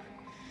out of them.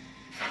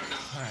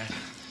 All right.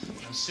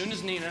 As soon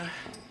as Nina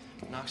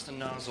knocks the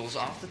nozzles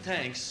off the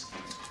tanks,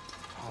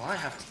 all I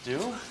have to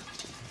do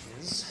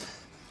is...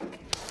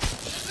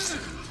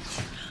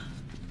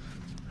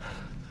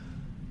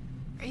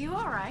 Are you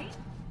all right?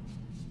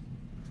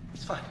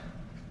 It's fine.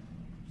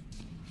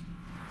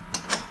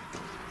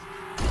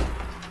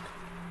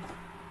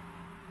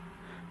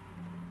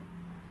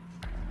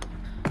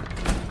 All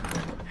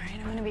right,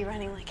 I'm gonna be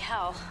running like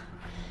hell.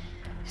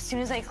 As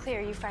soon as I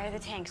clear, you fire the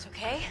tanks,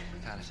 okay?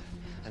 Got it.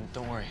 And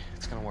don't worry,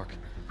 it's gonna work.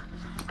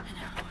 I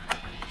know.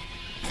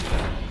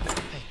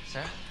 Hey,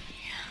 Sarah?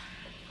 Yeah.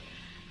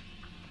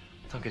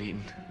 Don't get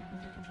eaten.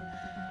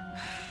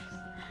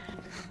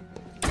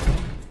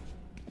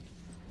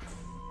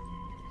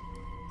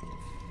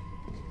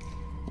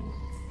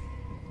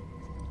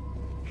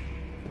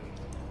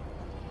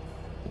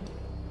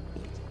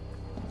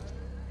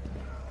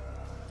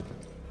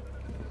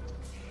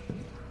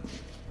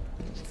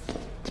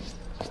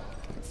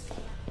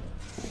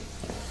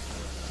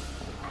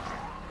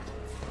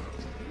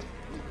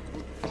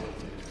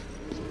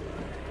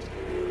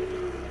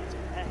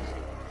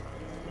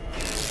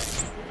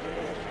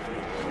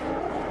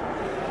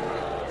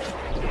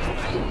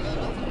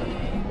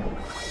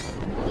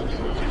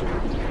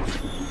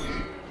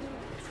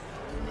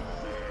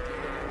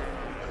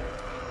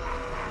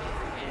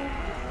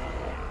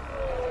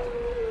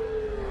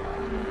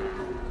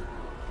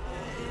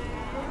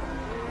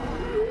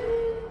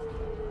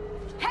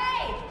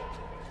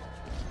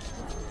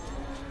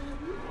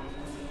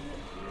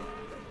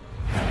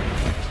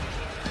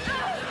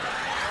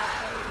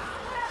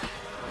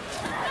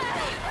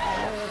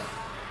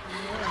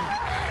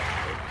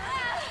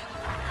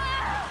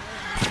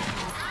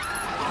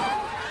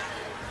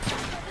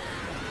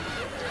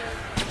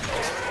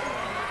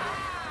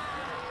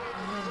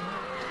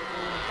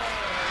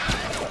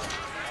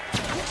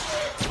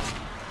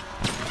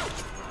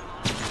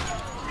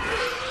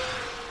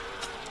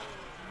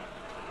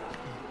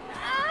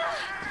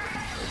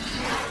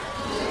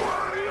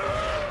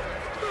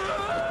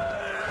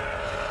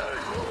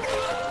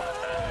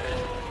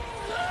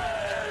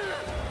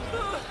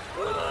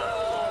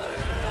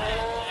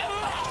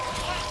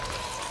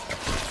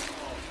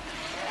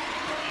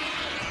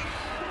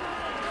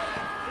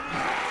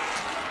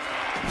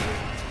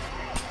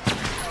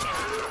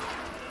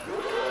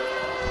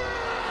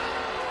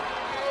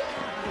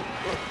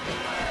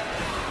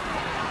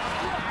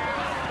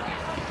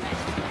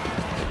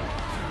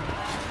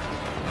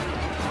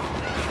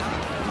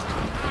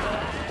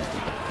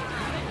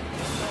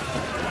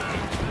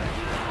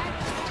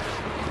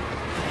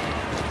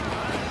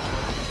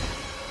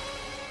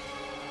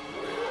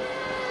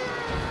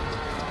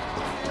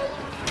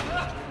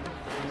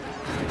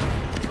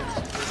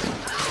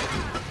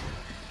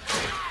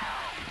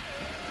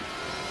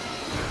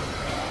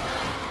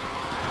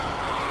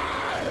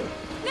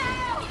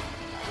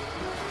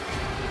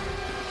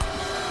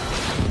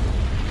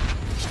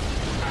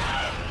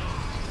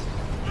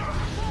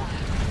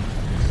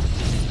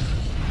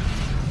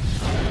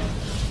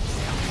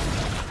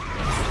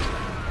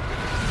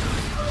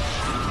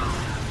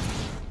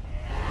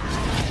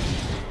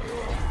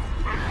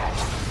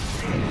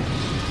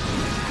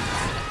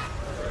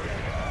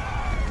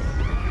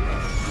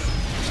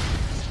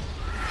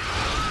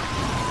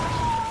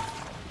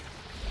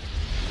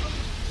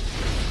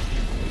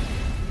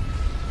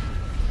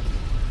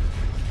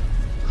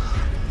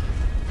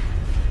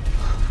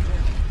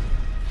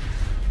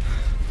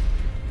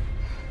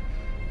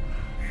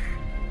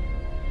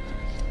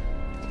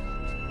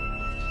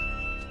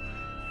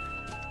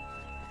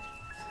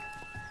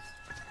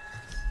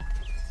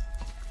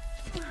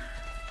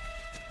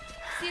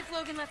 See if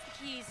Logan left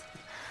the keys.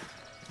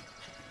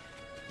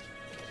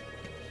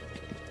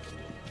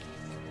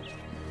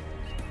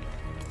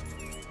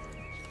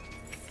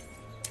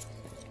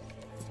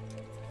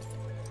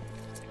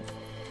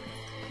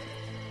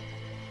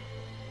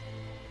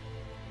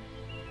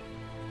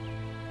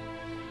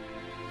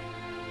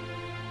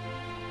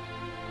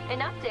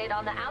 An update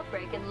on the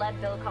outbreak in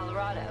Leadville,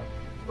 Colorado.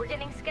 We're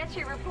getting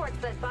sketchy reports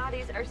that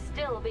bodies are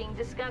still being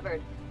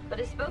discovered, but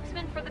a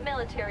spokesman for the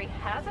military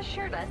has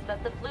assured us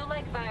that the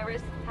flu-like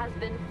virus has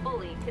been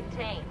fully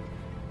contained.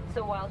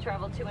 So while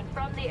travel to and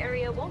from the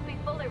area won't be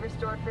fully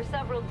restored for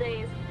several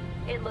days,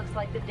 it looks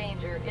like the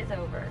danger is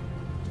over.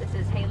 This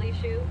is Haley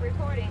Shue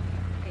reporting,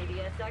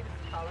 KDSX,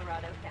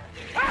 Colorado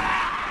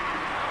County.